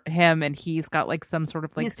to him, and he's got like some sort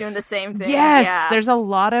of like... He's doing the same thing. Yes! There's a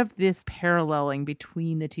lot of this paralleling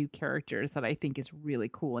between the two characters that I think is really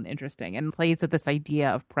cool and interesting, and plays with this idea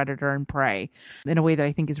of predator and prey in a way that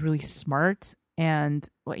I think is really smart And,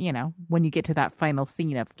 well, you know, when you get to that final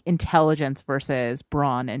scene of intelligence versus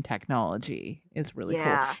brawn and technology is really cool.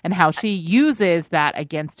 Yeah. And how she uses that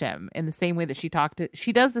against him in the same way that she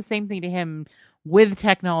does the same thing to him with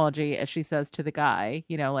technology as she says to the guy,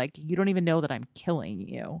 you know, like, you don't even know that I'm killing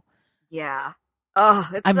you. Yeah. Oh,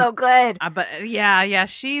 it's so good. But yeah,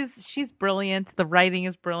 she's brilliant. The writing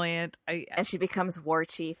is brilliant. And she becomes war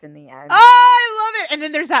chief in the end. Oh, I love it. And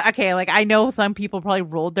then there's that. Okay, like, I know some people probably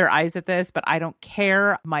rolled their eyes at this, but I don't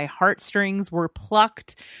care. My heartstrings were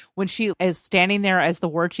plucked when she is standing there as the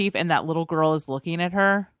war chief and that little girl is looking at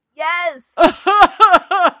her. Yes.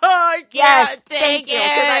 I yes, thank you. Because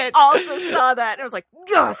I also saw that and I was like,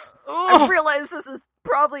 yes. I realize this is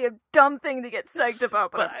probably a dumb thing to get psyched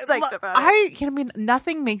about, but I'm psyched about it. I mean,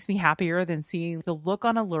 nothing makes me happier than seeing the look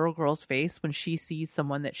on a little girl's face when she sees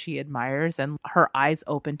someone that she admires and her eyes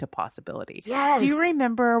open to possibility. Yes. Do you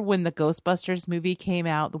remember when the Ghostbusters movie came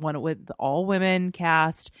out, the one with the all women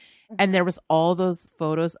cast, and there was all those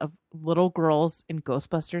photos of little girls in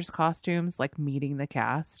Ghostbusters costumes, like, meeting the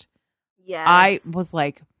cast? Yes. I was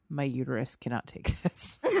like, my uterus cannot take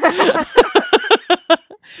this.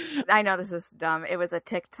 I know this is dumb. It was a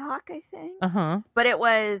TikTok, I think. Uh-huh. But it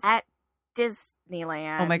was at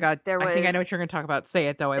Disneyland. Oh my God. I think I know what you're going to talk about. Say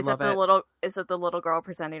it, though. I love it. Is it the little girl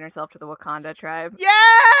presenting herself to the Wakanda tribe? Yes!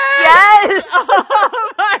 Yes!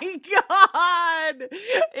 Oh my God!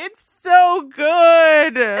 It's so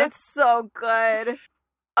good! It's so good.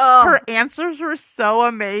 Oh. Her answers were so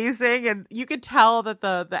amazing, and you could tell that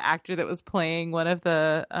the actor that was playing one of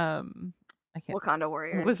the Wakanda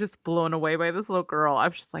warriors was just blown away by this little girl. I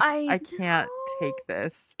was just like, I can't take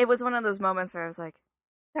this. It was one of those moments where I was like,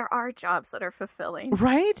 there are jobs that are fulfilling.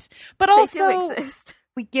 Right? But also, they do exist.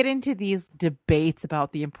 We get into these debates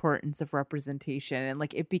about the importance of representation, and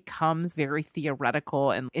like, it becomes very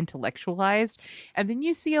theoretical and intellectualized. And then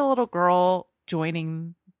you see a little girl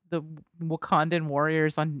joining the Wakandan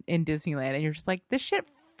warriors in Disneyland, and you're just like, this shit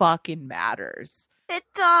fucking matters. It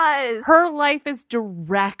does. Her life is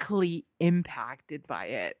directly impacted by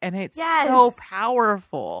it, and it's so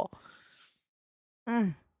powerful.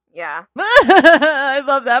 Yeah. I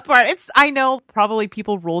love that part. I know probably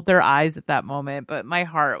people rolled their eyes at that moment, but my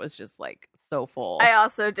heart was just like so full. I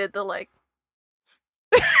also did the like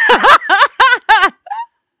my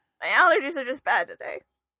allergies are just bad today.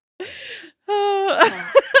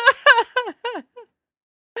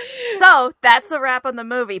 So that's a wrap on the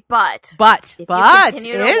movie, but is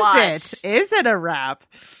it a wrap?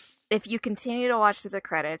 If you continue to watch through the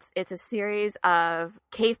credits, it's a series of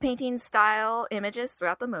cave painting style images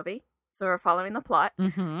throughout the movie. So we're following the plot.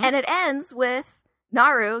 Mm-hmm. And it ends with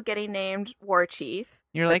Naru getting named War Chief.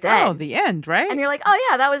 You're like, oh, the end, right? And you're like, oh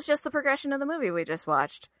yeah, that was just the progression of the movie we just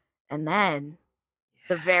watched. And then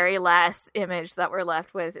the very last image that we're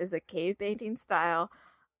left with is a cave painting style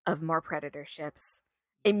of more Predator ships.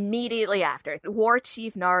 Immediately after, War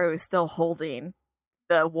Chief Naru is still holding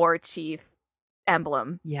the War Chief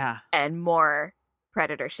emblem. Yeah. And more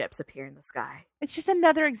Predator ships appear in the sky. It's just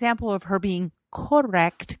another example of her being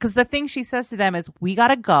correct, because the thing she says to them is, we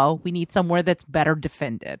gotta go. We need somewhere that's better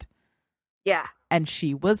defended. Yeah. And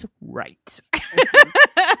she was right.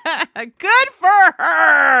 Mm-hmm. Good for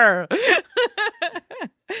her.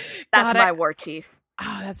 That's my War Chief.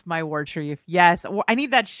 Oh, that's my War Chief. Yes. I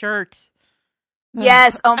need that shirt.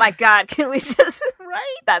 Yes. Oh my God. Can we just...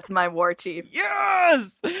 Right? That's my War Chief.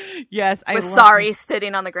 Yes. Yes. With Sari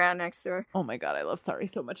sitting on the ground next to her. Oh my God. I love Sari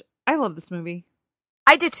so much. I love this movie.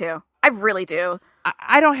 I do too. I really do.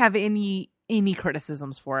 I don't have any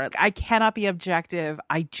criticisms for it. I cannot be objective.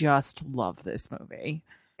 I just love this movie.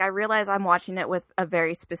 I realize I'm watching it with a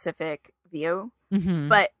very specific view, mm-hmm.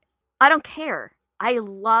 but I don't care. I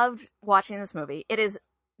loved watching this movie. It is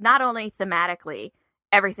not only thematically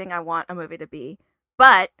everything I want a movie to be,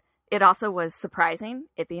 but it also was surprising,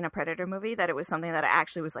 it being a Predator movie, that it was something that I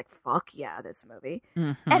actually was like, fuck yeah, this movie.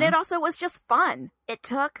 Mm-hmm. And it also was just fun. It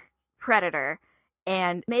took Predator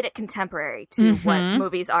and made it contemporary to mm-hmm. what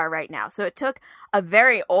movies are right now. So it took a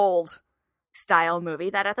very old style movie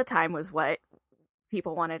that at the time was what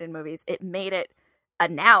people wanted in movies. It made it a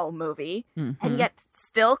now movie, mm-hmm. and yet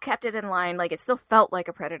still kept it in line. Like, it still felt like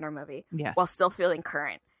a Predator movie, yes. while still feeling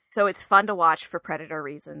current. So it's fun to watch for Predator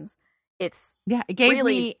reasons. It gave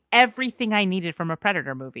me everything I needed from a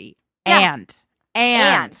Predator movie. Yeah.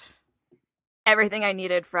 And everything I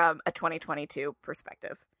needed from a 2022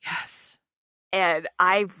 perspective. Yes. And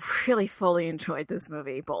I really fully enjoyed this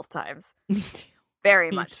movie both times. Me too. Very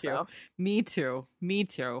Me much too. so. Me too. Me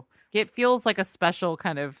too. It feels like a special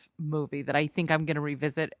kind of movie that I think I'm going to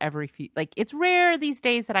revisit every few. Like, it's rare these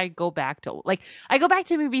days that I go back to, like, I go back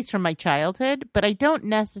to movies from my childhood, but I don't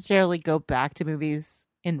necessarily go back to movies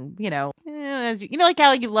in, as like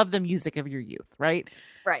how you love the music of your youth, right?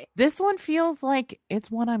 Right. This one feels like it's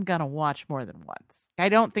one I'm going to watch more than once. I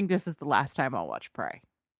don't think this is the last time I'll watch Prey.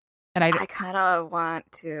 And I kind of want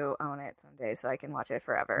to own it someday so I can watch it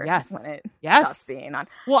forever. Yes. When it Yes. stops being on.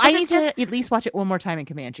 Well, I 'Cause need it's to at least watch it one more time in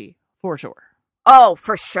Comanche, for sure. Oh,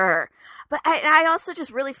 for sure. But I also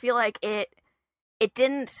just really feel like it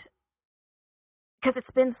didn't, because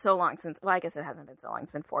it's been so long since, well, I guess it hasn't been so long.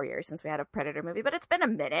 It's been 4 years since we had a Predator movie, but it's been a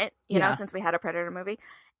minute, you know, since we had a Predator movie.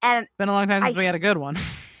 And It's been a long time since we had a good one.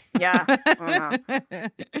 Yeah. I know.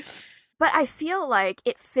 But I feel like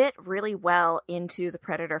it fit really well into the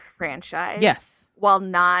Predator franchise. Yes. While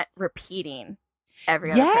not repeating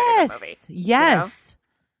every other Predator movie. Yes.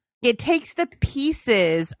 You know? It takes the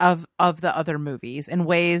pieces of the other movies in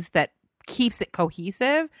ways that keeps it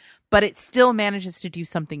cohesive, but it still manages to do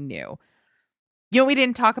something new. You know what we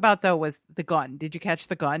didn't talk about, though, was the gun. Did you catch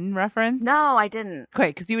the gun reference? No, I didn't. Okay,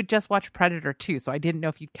 because you had just watched Predator 2, so I didn't know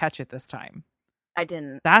if you'd catch it this time. I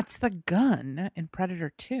didn't. That's the gun in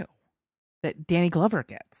Predator 2 that Danny Glover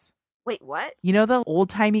gets. Wait, what? You know the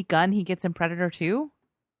old-timey gun he gets in Predator 2?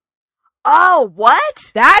 Oh,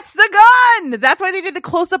 what? That's the gun! That's why they did the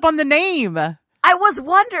close-up on the name. I was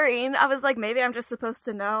wondering. I was like, maybe I'm just supposed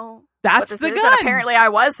to know That's what the this is. gun. And apparently I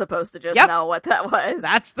was supposed to just know what that was.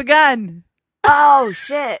 That's the gun. Oh,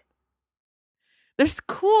 shit. There's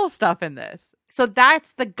cool stuff in this. So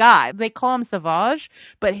that's the guy. They call him Savage,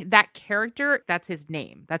 but that character, that's his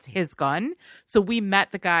name. That's his gun. So we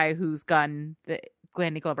met the guy whose gun that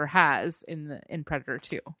Danny Glover has in Predator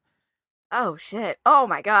 2. Oh, shit. Oh,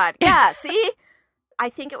 my God. Yeah, see? I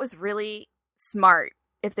think it was really smart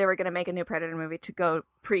if they were going to make a new Predator movie to go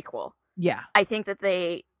prequel. Yeah. I think that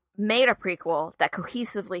they made a prequel that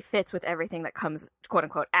cohesively fits with everything that comes, quote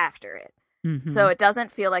unquote, after it. Mm-hmm. So it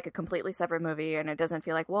doesn't feel like a completely separate movie, and it doesn't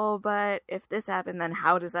feel like, well, but if this happened, then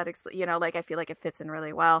how does that explain? You know, like, I feel like it fits in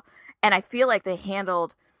really well. And I feel like they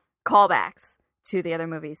handled callbacks to the other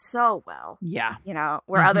movies so well. Yeah. You know,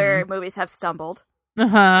 where other movies have stumbled.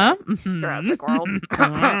 Uh-huh. Jurassic World.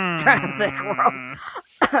 Jurassic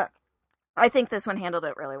World. I think this one handled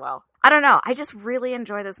it really well. I don't know. I just really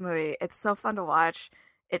enjoy this movie. It's so fun to watch.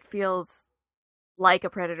 It feels like a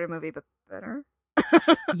Predator movie, but better.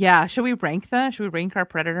 Yeah. Should we rank our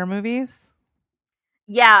Predator movies?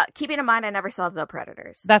 Yeah. Keeping in mind, I never saw The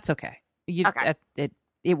Predators. That's okay. Okay.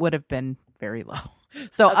 It would have been very low.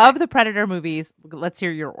 So Okay. of the Predator movies, let's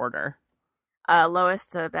hear your order.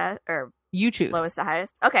 Lowest to best, or You choose. lowest to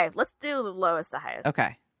highest? Okay, let's do lowest to highest.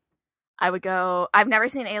 Okay. I would go, I've never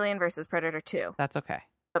seen Alien versus Predator 2, That's okay.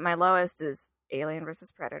 but my lowest is Alien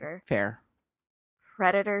versus Predator, Fair.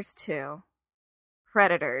 Predators 2,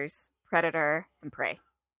 Predators, Predator, and Prey.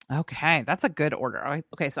 Okay. That's a good order.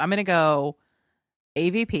 Okay. So I'm going to go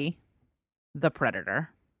AVP, The Predator,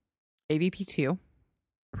 AVP 2,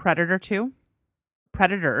 Predator 2,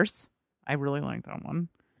 Predators. I really like that one.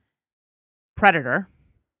 Predator,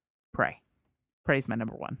 Prey. Prey's my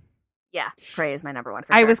number one. Yeah, Prey is my number one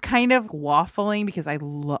for I sure. was kind of waffling because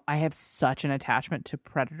I have such an attachment to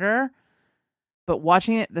Predator, but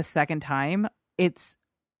watching it the second time, it's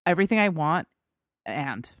everything I want,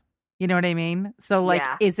 and you know what I mean? So like,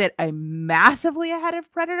 Yeah. Is it a massively ahead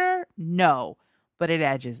of Predator? No, but it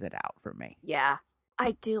edges it out for me. Yeah,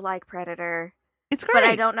 I do like Predator, It's great. but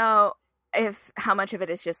I don't know if how much of it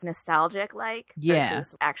is just nostalgic Yeah.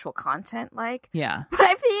 versus actual content like. Yeah. But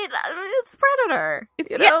I mean, it's Predator.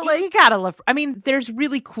 You gotta love. I mean, there's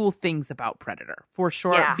really cool things about Predator for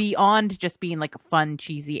sure. Yeah. Beyond just being like a fun,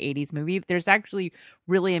 cheesy '80s movie, there's actually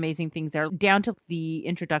really amazing things there. Down to the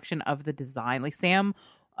introduction of the design, like Sam.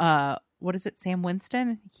 What is it? Sam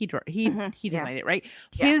Winston. He designed it, right?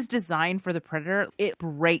 Yeah. His design for the Predator, it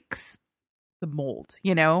breaks the mold.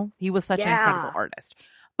 You know, he was such an incredible artist.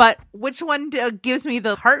 But which one gives me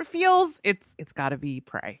the heart feels? It's got to be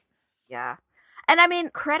Prey. Yeah. And I mean,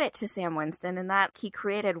 credit to Sam Winston in that he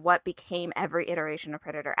created what became every iteration of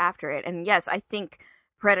Predator after it. And yes, I think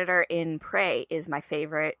Predator in Prey is my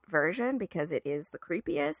favorite version because it is the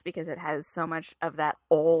creepiest, because it has so much of that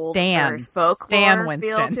old Earth folklore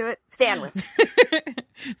feel to it. Stan Winston.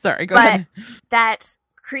 Sorry, go ahead. That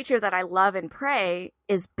creature that I love in Prey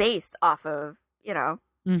is based off of, you know,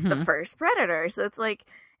 the first Predator. So it's like,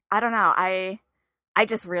 I don't know. I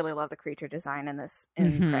just really love the creature design in this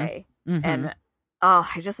in Prey. And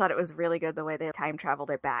I just thought it was really good the way they time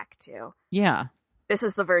traveled it back to. Yeah. This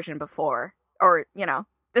is the version before, or, you know,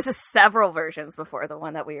 This is several versions before the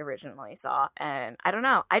one that we originally saw. And I don't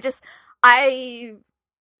know. It's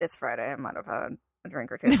Friday. I'm on a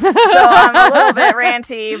drink or two. So I'm a little bit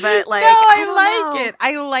ranty, but like, no, I like it.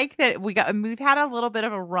 I like that we've had a little bit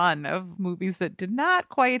of a run of movies that did not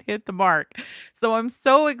quite hit the mark. So I'm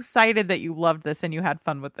so excited that you loved this and you had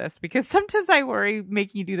fun with this, because sometimes I worry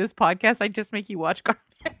making you do this podcast, I just make you watch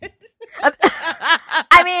garbage.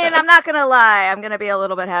 I mean, I'm not gonna lie. I'm gonna be a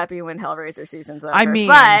little bit happy when Hellraiser season's over. I mean,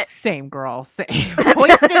 but same girl, same.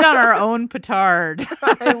 Hoisted on our own petard.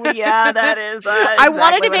 Yeah, that is. Exactly I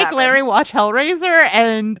wanted to make happened. Larry watch Hellraiser,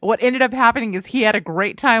 and what ended up happening is he had a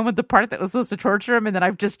great time with the part that was supposed to torture him, and then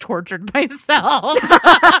I've just tortured myself. To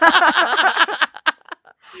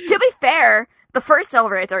be fair, the first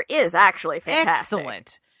Hellraiser is actually fantastic.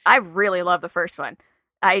 Excellent. I really love the first one.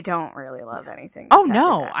 I don't really love anything. Oh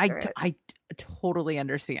no, I totally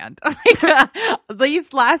understand.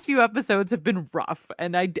 These last few episodes have been rough,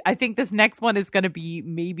 and I think this next one is going to be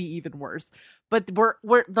maybe even worse. But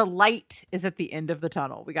we're the light is at the end of the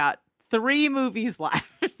tunnel. We got 3 movies left.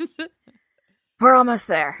 We're almost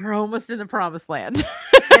there. We're almost in the promised land.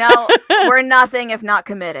 We're nothing if not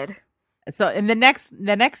committed. So, in the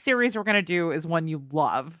next series we're going to do is one you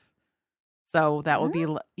love. So that would be,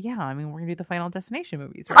 I mean, we're going to do the Final Destination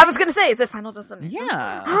movies, right? I was going to say, is it Final Destination?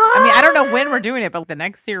 Yeah. I mean, I don't know when we're doing it, but the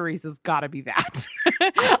next series has got to be that.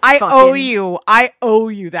 I owe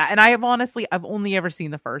you that. And I've only ever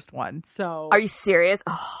seen the first one. So are you serious?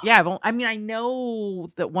 Oh. Yeah. I mean, I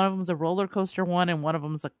know that one of them's a roller coaster one and one of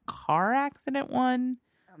them's a car accident one.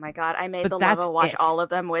 Oh my God. I made the Lova watch all of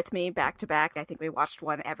them with me back to back. I think we watched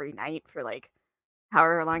one every night for like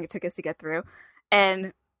however long it took us to get through.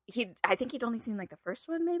 And I think he'd only seen like the first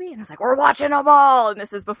one maybe. And I was like, we're watching them all. And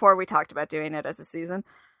this is before we talked about doing it as a season.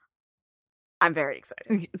 I'm very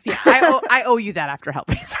excited. Yeah, I owe you that after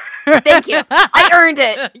Hellraiser. Thank you. I earned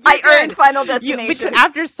it. I earned Final Destination.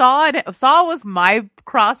 After Saw was my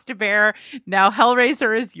cross to bear. Now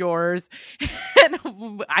Hellraiser is yours. And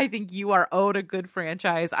I think you are owed a good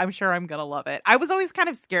franchise. I'm sure I'm going to love it. I was always kind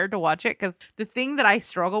of scared to watch it because the thing that I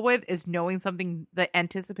struggle with is the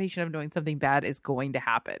anticipation of knowing something bad is going to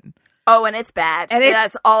happen. Oh, and it's bad. And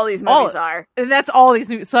that's all these movies are. And that's all these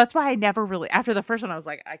movies. So that's why I never really, after the first one, I was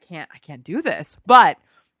like, I can't do this. But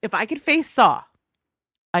if I could face Saw,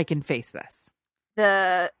 I can face this.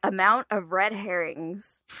 The amount of red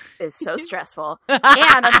herrings is so stressful.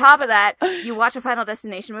 And on top of that, you watch a Final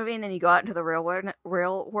Destination movie and then you go out into the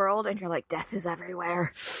real world and you're like, death is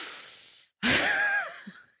everywhere.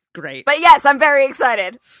 Great. But yes, I'm very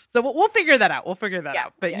excited. So we'll figure that out.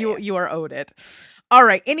 But you are owed it. All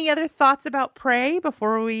right. Any other thoughts about Prey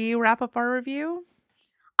before we wrap up our review?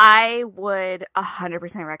 I would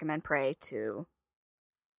 100% recommend Prey to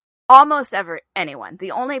almost anyone.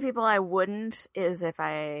 The only people I wouldn't is if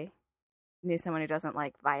I knew someone who doesn't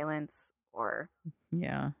like violence or...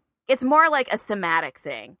 Yeah. It's more like a thematic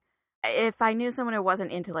thing. If I knew someone who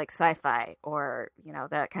wasn't into like sci-fi or,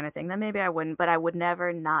 that kind of thing, then maybe I wouldn't, but I would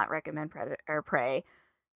never not recommend Prey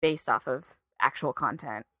based off of actual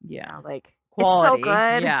content. Yeah. Like... Quality. It's so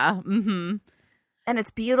good. Yeah. Mm-hmm. And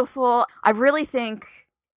it's beautiful. I really think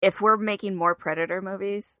if we're making more Predator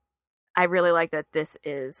movies, I really like that this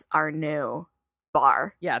is our new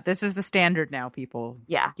bar. Yeah, this is the standard now, people.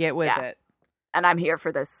 Yeah. Get with it. And I'm here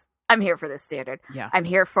for this. I'm here for this standard. Yeah. I'm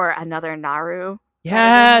here for another Naru.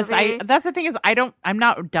 Yes. That's the thing is I'm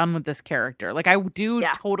not done with this character. Like I do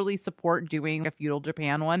totally support doing a feudal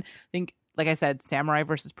Japan one. I think, like I said, Samurai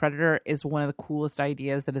versus Predator is one of the coolest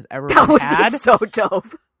ideas that has ever been had. Be so dope.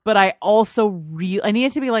 But I also I need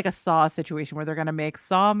it to be like a Saw situation where they're going to make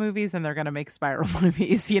Saw movies and they're going to make Spiral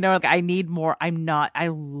movies. I need more. I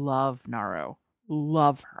love Naru.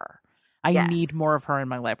 Love her. I need more of her in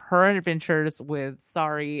my life. Her adventures with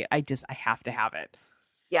Sari, I have to have it.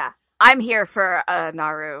 Yeah. I'm here for a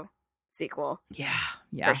Naru sequel. Yeah.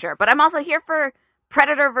 For sure. But I'm also here for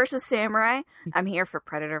Predator versus Samurai. I'm here for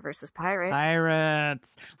Predator versus Pirate.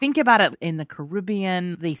 Pirates. Think about it in the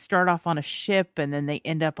Caribbean. They start off on a ship and then they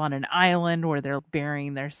end up on an island where they're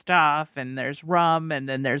burying their stuff and there's rum and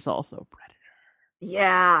then there's also Predator.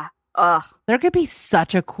 Yeah. Ugh. There could be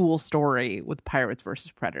such a cool story with Pirates versus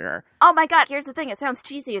Predator. Oh my God. Here's the thing. It sounds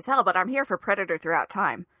cheesy as hell, but I'm here for Predator throughout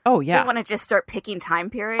time. Oh, yeah. You want to just start picking time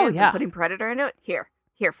periods and putting Predator into it?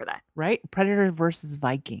 Here for that. Right? Predator versus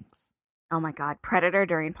Vikings. Oh my God. Predator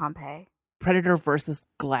during Pompeii. Predator versus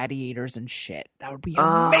gladiators and shit. That would be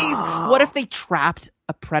amazing. What if they trapped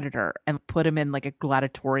a predator and put him in like a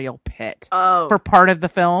gladiatorial pit? Oh. For part of the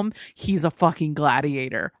film, he's a fucking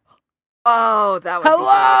gladiator. Oh, that would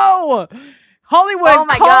Hello! Hollywood, Oh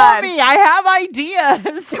my call God. me. I have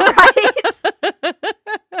ideas. Right?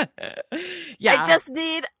 Yeah. I just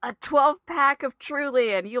need a 12-pack of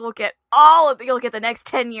Truly, and you'll get the next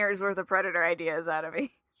 10 years worth of Predator ideas out of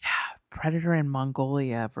me. Yeah, Predator in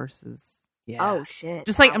Mongolia versus Oh shit!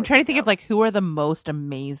 Just like That I'm would trying be to think of dope. like who are the most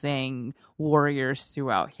amazing warriors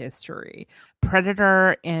throughout history.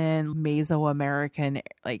 Predator in Mesoamerican,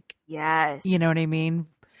 like Yes, you know what I mean?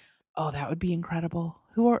 Oh, that would be incredible.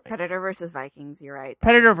 Who are Predator versus Vikings. You're right. That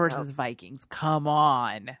Predator would be versus dope. Vikings? Come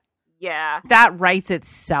on, Yeah, that writes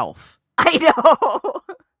itself. I know.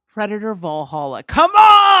 Predator Valhalla. Come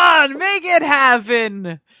on, make it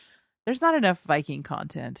happen. There's not enough Viking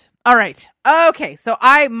content. All right. Okay. So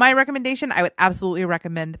my recommendation, I would absolutely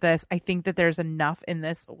recommend this. I think that there's enough in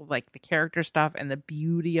this, like the character stuff and the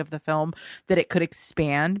beauty of the film, that it could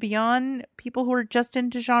expand beyond people who are just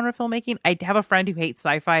into genre filmmaking. I have a friend who hates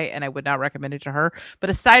sci-fi and I would not recommend it to her.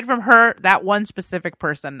 But aside from her, that one specific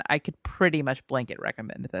person, I could pretty much blanket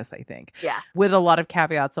recommend this, I think. Yeah. With a lot of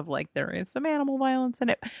caveats of like, there is some animal violence in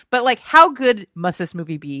it. But like, how good must this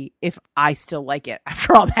movie be if I still like it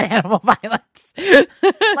after all that animal violence?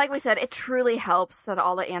 Like we said, it truly helps that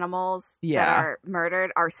all the animals that are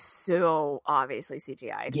murdered are so obviously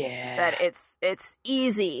CGI'd. Yeah. That it's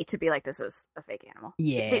easy to be like, this is a fake animal.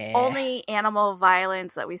 Yeah. The only animal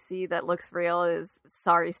violence that we see that looks real is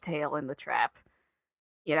Sari's tail in the trap.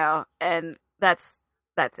 You know, and that's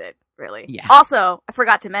it, really. Yeah. Also, I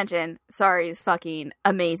forgot to mention Sari's fucking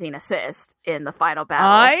amazing assist in the final battle.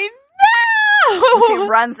 I When she know.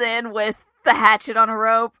 runs in with the hatchet on a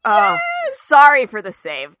rope. Yes! Oh, sorry for the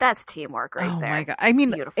save. That's teamwork right there. Oh my god. I mean,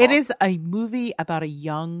 Beautiful. it is a movie about a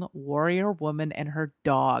young warrior woman and her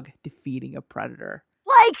dog defeating a predator.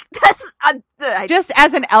 Like, that's... Just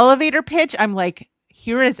as an elevator pitch, I'm like,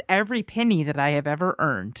 here is every penny that I have ever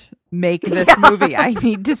earned. Make this movie. I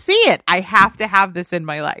need to see it. I have to have this in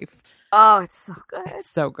my life. Oh, it's so good. It's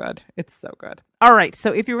so good. It's so good. All right.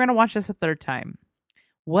 So if you're going to watch this a third time,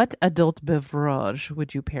 what adult beverage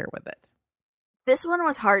would you pair with it? This one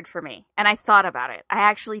was hard for me, and I thought about it. I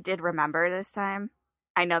actually did remember this time.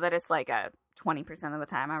 I know that it's like a 20% of the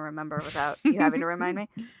time I remember without you having to remind me.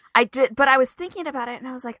 I did, but I was thinking about it, and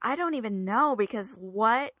I was like, I don't even know, because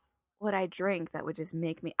what would I drink that would just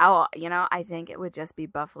make me... Oh, you know, I think it would just be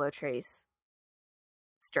Buffalo Trace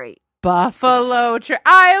straight. Buffalo Trace.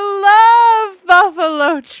 I love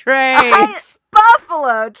Buffalo Trace.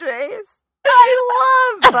 Buffalo Trace.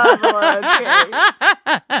 I love Buffalo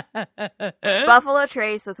Trace. Buffalo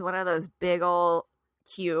Trace with one of those big old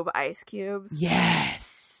ice cubes.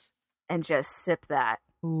 Yes. And just sip that.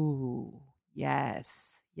 Ooh.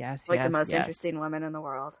 Yes. Yes. Like yes, the most yes. interesting women in the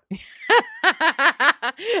world.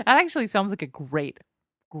 That actually sounds like a great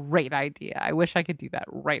idea. I wish I could do that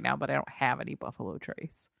right now, but I don't have any Buffalo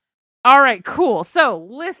Trace. All right, cool. So,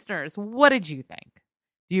 listeners, what did you think?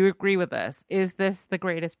 Do you agree with us? Is this the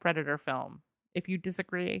greatest Predator film? If you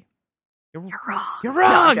disagree, you're wrong. You're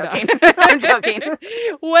wrong. No, I'm joking. I'm joking.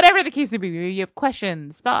 Whatever the case may be, you have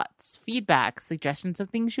questions, thoughts, feedback, suggestions of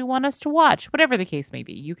things you want us to watch, whatever the case may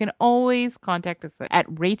be, you can always contact us at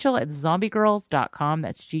Rachel@zombiegirls.com.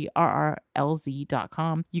 That's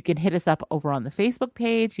GRRLZ.com. You can hit us up over on the Facebook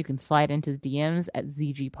page. You can slide into the DMs at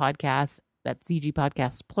ZG Podcasts. That's ZG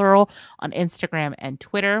Podcasts plural on Instagram and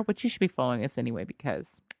Twitter, which you should be following us anyway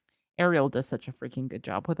because Ariel does such a freaking good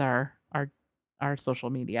job with our social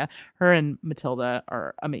media. Her and Matilda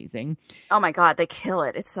are amazing. Oh my god, they kill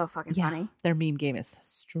it. It's so fucking funny. Their meme game is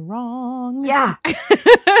strong. Yeah.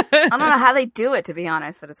 I don't know how they do it, to be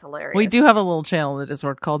honest, but it's hilarious. We do have a little channel in the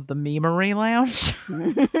Discord called the Memery Lounge.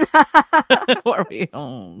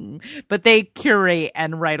 But they curate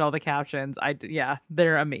and write all the captions.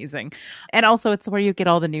 They're amazing. And also it's where you get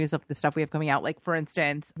all the news of the stuff we have coming out. Like, for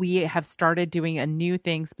instance, we have started doing a new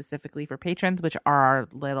thing specifically for patrons, which are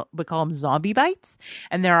we call them zombie bites.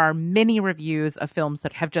 And there are mini reviews of films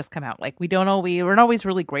that have just come out. Like, we're not always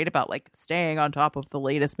really great about like staying on top of the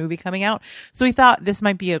latest movie coming out. So we thought this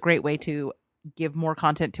might be a great way to give more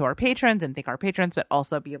content to our patrons and thank our patrons, but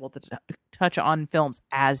also be able to touch on films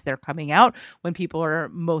as they're coming out when people are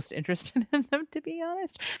most interested in them, to be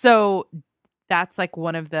honest. So that's like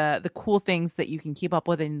one of the cool things that you can keep up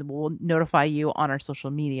with, and we'll notify you on our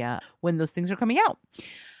social media when those things are coming out.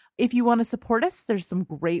 If you want to support us, there's some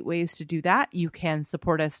great ways to do that. You can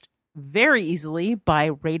support us very easily by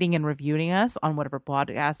rating and reviewing us on whatever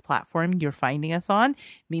podcast platform you're finding us on. It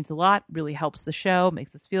means a lot, really helps the show,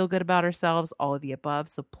 makes us feel good about ourselves, all of the above.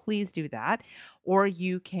 So please do that. Or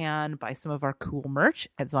you can buy some of our cool merch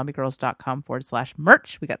at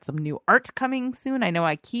zombiegirls.com/merch. We got some new art coming soon. I know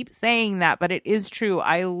I keep saying that, but it is true.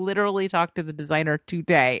 I literally talked to the designer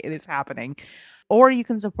today. It is happening. Or you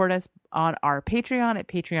can support us on our Patreon at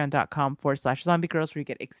patreon.com/zombiegirls, where you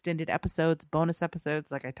get extended episodes, bonus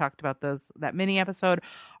episodes. Like I talked about that mini episode.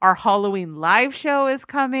 Our Halloween live show is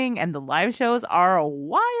coming, and the live shows are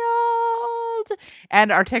wild.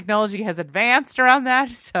 And our technology has advanced around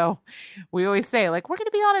that. So we always say, like, we're going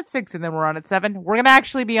to be on at 6, and then we're on at 7. We're going to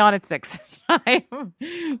actually be on at 6 this time.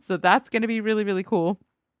 So that's going to be really, really cool.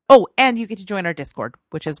 Oh, and you get to join our Discord,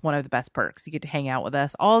 which is one of the best perks. You get to hang out with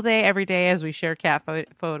us all day, every day, as we share cat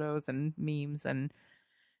photos and memes and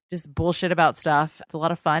just bullshit about stuff. It's a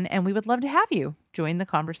lot of fun, and we would love to have you join the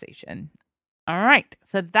conversation. All right,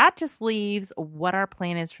 so that just leaves what our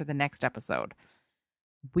plan is for the next episode.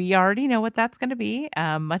 We already know what that's going to be,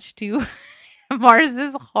 much to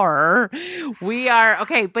Mars's horror. We are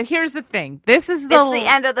okay, but here's the thing. It's the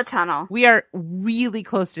end of the tunnel. We are really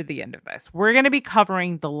close to the end of this. We're going to be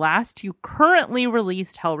covering the last 2 currently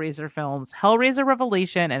released Hellraiser films, Hellraiser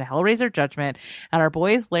Revelation and Hellraiser Judgment, and our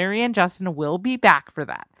boys Larry and Justin will be back for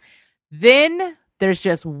that. Then there's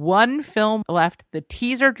just one film left. The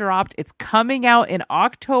teaser dropped. It's coming out in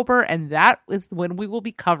October, and that is when we will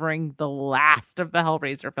be covering the last of the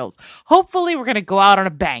Hellraiser films. Hopefully, we're going to go out on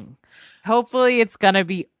a bang. Hopefully, it's going to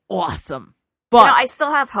be awesome. But I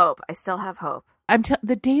still have hope.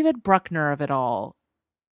 The David Bruckner of it all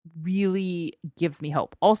really gives me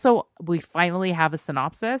hope. Also, we finally have a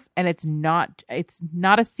synopsis, and it's not a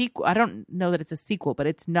sequel. I don't know that it's a sequel, but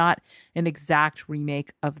it's not an exact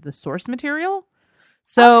remake of the source material.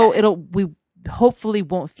 So we hopefully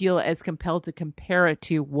won't feel as compelled to compare it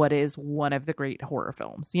to what is one of the great horror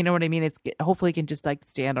films. You know what I mean? Hopefully it can just like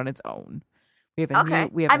stand on its own. I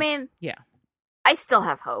still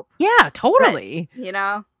have hope. Yeah, totally.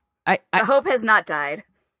 But, the hope has not died.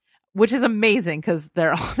 Which is amazing because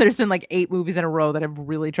there's been like 8 movies in a row that have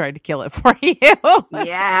really tried to kill it for you.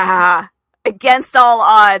 Yeah. Against all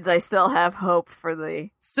odds, I still have hope for the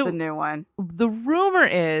new one. The rumor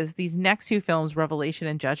is these next 2 films, Revelation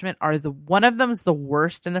and Judgment, one of them is the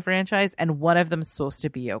worst in the franchise, and one of them is supposed to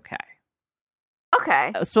be okay.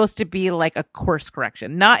 Okay. It's supposed to be like a course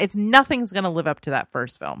correction. Nothing's going to live up to that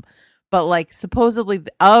first film. But like supposedly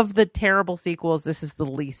of the terrible sequels, this is the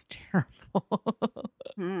least terrible.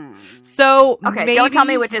 So okay, don't tell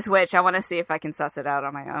me which is which. I want to see if I can suss it out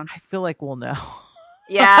on my own. I feel like we'll know.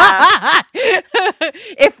 Yeah.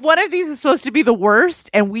 If one of these is supposed to be the worst,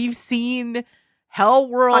 and we've seen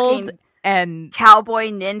Hellworld and cowboy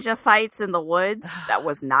ninja fights in the woods, that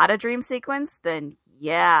was not a dream sequence, then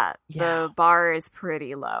yeah, the bar is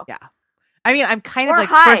pretty low. Yeah. I mean, I'm kind of like,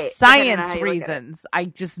 high, for science reasons, I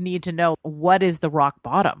just need to know what is the rock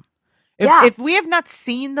bottom. If we have not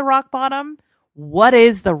seen the rock bottom, what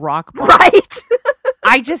is the rock bottom? Right.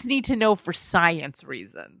 I just need to know for science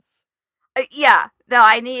reasons. I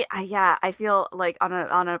feel like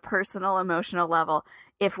on a personal, emotional level,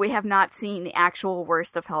 if we have not seen the actual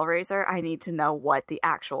worst of Hellraiser, I need to know what the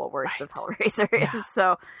actual worst of Hellraiser is.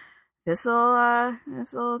 So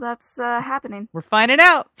that's happening. We're finding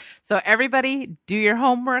out. So everybody do your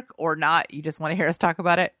homework or not. You just want to hear us talk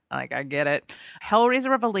about it. Like, I get it. Hellraiser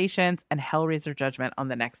Revelations and Hellraiser Judgment on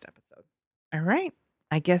the next episode. All right.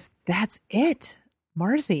 I guess that's it.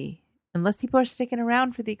 Marzi, unless people are sticking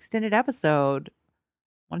around for the extended episode,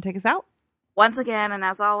 want to take us out? Once again, and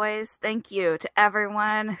as always, thank you to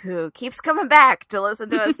everyone who keeps coming back to listen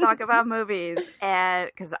to us talk about movies. And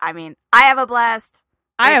because, I have a blast.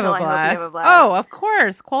 I have a blast. Oh, of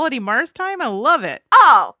course. Quality Mars time. I love it.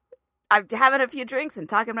 Oh, I'm having a few drinks and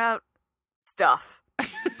talking about stuff.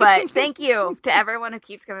 But thank you to everyone who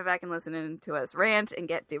keeps coming back and listening to us rant and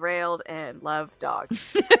get derailed and love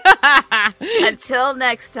dogs. Until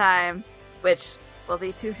next time, which will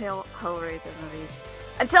be 2 Hellraiser movies.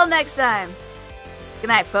 Until next time. Good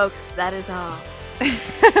night, folks. That is all.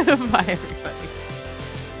 Bye, everybody.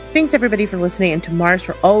 Thanks, everybody, for listening, and to Mars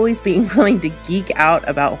for always being willing to geek out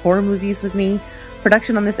about horror movies with me.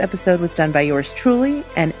 Production on this episode was done by yours truly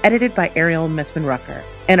and edited by Ariel Messman-Rucker.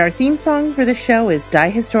 And our theme song for this show is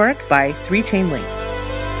Die Historic by 3 Chain Links.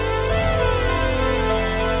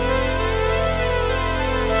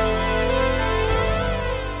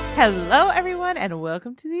 Hello, everyone, and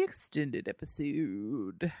welcome to the extended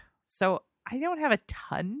episode. So I don't have a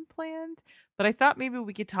ton planned, but I thought maybe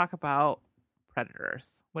we could talk about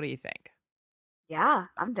Predators. What do you think? Yeah,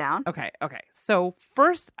 I'm down. Okay. So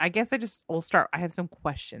first, I guess we'll start. I have some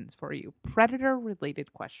questions for you.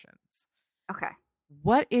 Predator-related questions. Okay.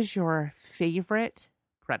 What is your favorite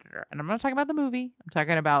Predator? And I'm not talking about the movie. I'm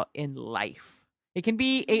talking about in life. It can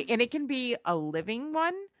be, and it can be a living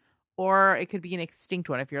one, or it could be an extinct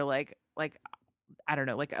one. If you're like I don't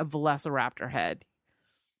know, like a velociraptor head.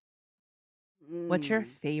 What's your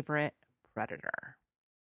favorite predator?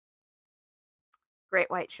 Great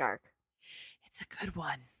white shark. It's a good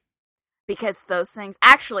one. Because those things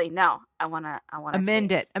actually no, I wanna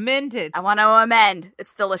amend change. it. Amend it. I wanna amend.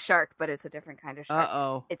 It's still a shark, but it's a different kind of shark.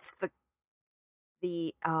 Uh-oh. It's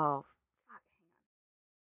the oh fuck, hang on.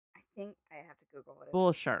 I think I have to Google what it is.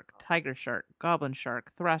 Bull shark, tiger shark, goblin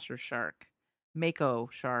shark, thrasher shark, mako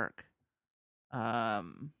shark,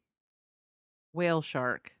 whale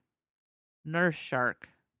shark, nurse shark.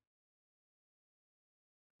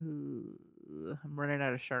 Ooh, I'm running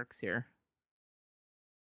out of sharks here.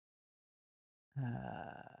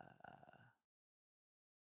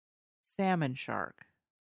 Salmon shark.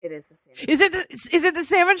 It is the salmon. Is it the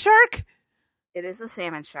salmon shark? It is the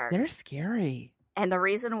salmon shark. They're scary. And the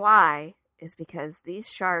reason why is because these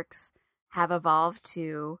sharks have evolved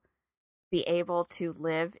to be able to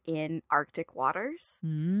live in Arctic waters.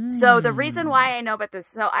 So the reason why I know about this,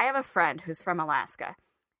 so I have a friend who's from Alaska.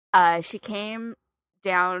 She came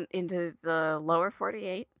down into the lower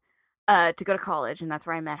 48 to go to college, and that's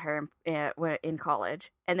where I met her in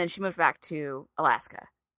college. And then she moved back to Alaska.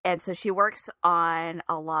 And so she works on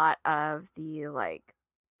a lot of the like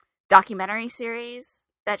documentary series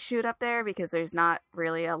that shoot up there, because there's not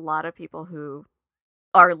really a lot of people who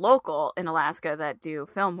are local in Alaska that do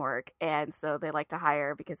film work, and so they like to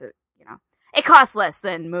hire because it costs less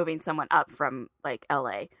than moving someone up from like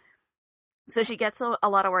LA. So she gets a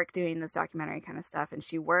lot of work doing this documentary kind of stuff, and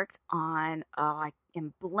she worked on I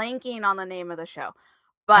am blanking on the name of the show,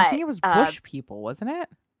 but I think it was Bush People, wasn't it?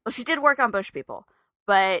 Well, she did work on Bush People,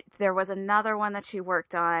 but there was another one that she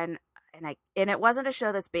worked on, and it wasn't a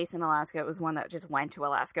show that's based in Alaska. It was one that just went to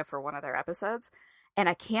Alaska for one of their episodes. And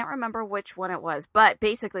I can't remember which one it was, but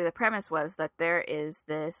basically the premise was that there is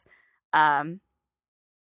this, like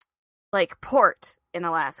port in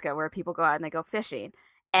Alaska where people go out and they go fishing,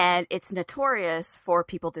 and it's notorious for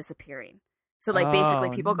people disappearing. So like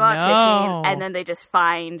basically people go out fishing and then they just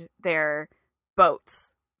find their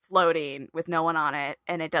boats floating with no one on it,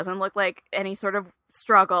 and it doesn't look like any sort of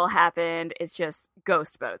struggle happened. It's just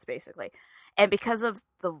ghost boats basically. And because of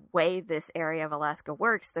the way this area of Alaska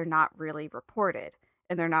works, they're not really reported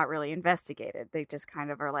and they're not really investigated. They just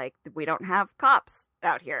kind of are like, we don't have cops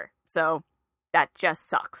out here, so that just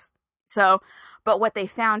sucks. So, but what they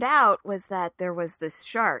found out was that there was this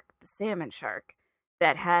shark, the salmon shark,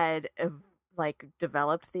 that had like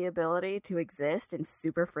developed the ability to exist in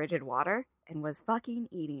super frigid water and was fucking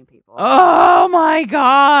eating people. Oh my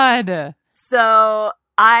god. So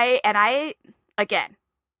I again,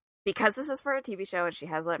 because this is for a TV show and she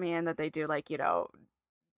has let me in that they do like,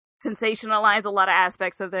 sensationalize a lot of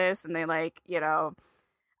aspects of this, and they like,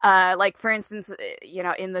 like for instance,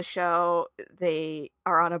 in the show they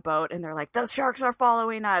are on a boat and they're like, the sharks are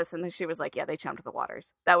following us, and then she was like, yeah, they jumped the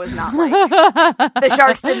waters. That was not like the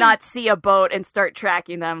sharks did not see a boat and start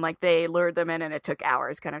tracking them. Like they lured them in and it took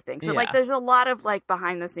hours kind of thing. So like there's a lot of like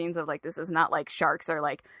behind the scenes of like, this is not like sharks are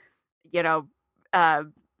like,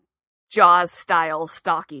 Jaws style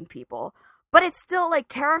stalking people, but it's still like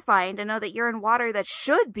terrifying to know that you're in water that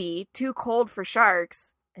should be too cold for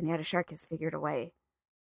sharks, and yet a shark has figured a way.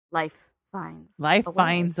 Life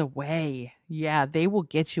finds a way. Yeah, they will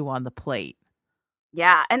get you on the plate.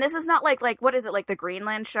 Yeah, and this is not like what is it, like the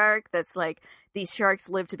Greenland shark that's like, these sharks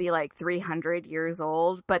live to be like 300 years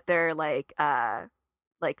old, but they're like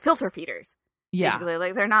filter feeders. Yeah. Basically,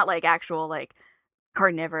 like they're not like actual like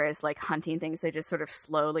carnivorous like hunting things. They just sort of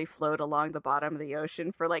slowly float along the bottom of the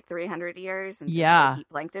ocean for like 300 years and just, like, eat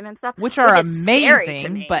plankton and stuff, which are amazing,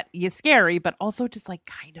 scary, but it's scary, but also just like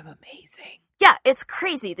kind of amazing. Yeah, it's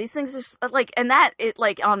crazy. These things just like, and that it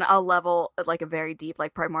like on a level, like a very deep,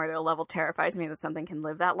 like primordial level, terrifies me that something can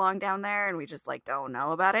live that long down there and we just like don't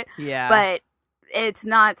know about it. Yeah. But it's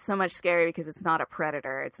not so much scary because it's not a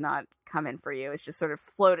predator. It's not coming for you. It's just sort of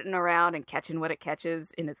floating around and catching what it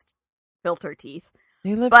catches in its filter teeth.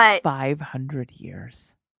 They live 500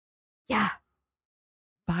 years. Yeah.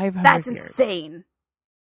 500 That's years. insane.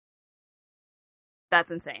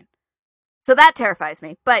 That's insane. So that terrifies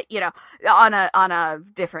me. But, on a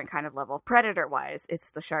different kind of level, predator-wise, it's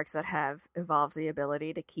the sharks that have evolved the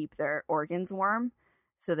ability to keep their organs warm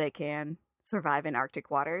so they can survive in Arctic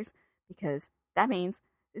waters, because that means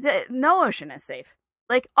that no ocean is safe.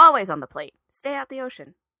 Like, always on the plate. Stay out the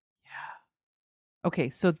ocean. Yeah. Okay,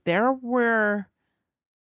 so there were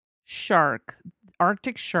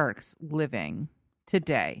Arctic sharks living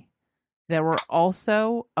today that were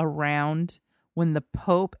also around when the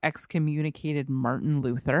Pope excommunicated Martin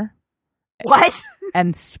Luther What?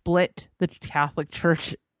 And split the Catholic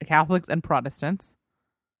Church, Catholics and Protestants.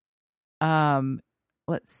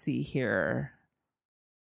 Let's see here.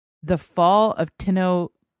 The fall of Tenochtitlan.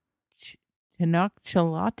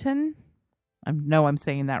 I know I'm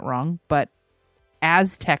saying that wrong, but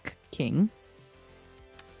Aztec king.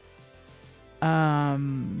 Yeah.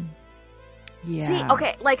 See,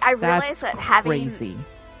 okay, like I realize that having crazy.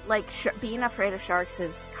 like being afraid of sharks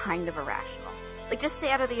is kind of irrational. Like, just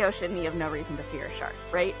stay out of the ocean, you have no reason to fear a shark,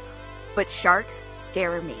 right? But sharks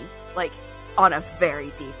scare me, like, on a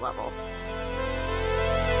very deep level.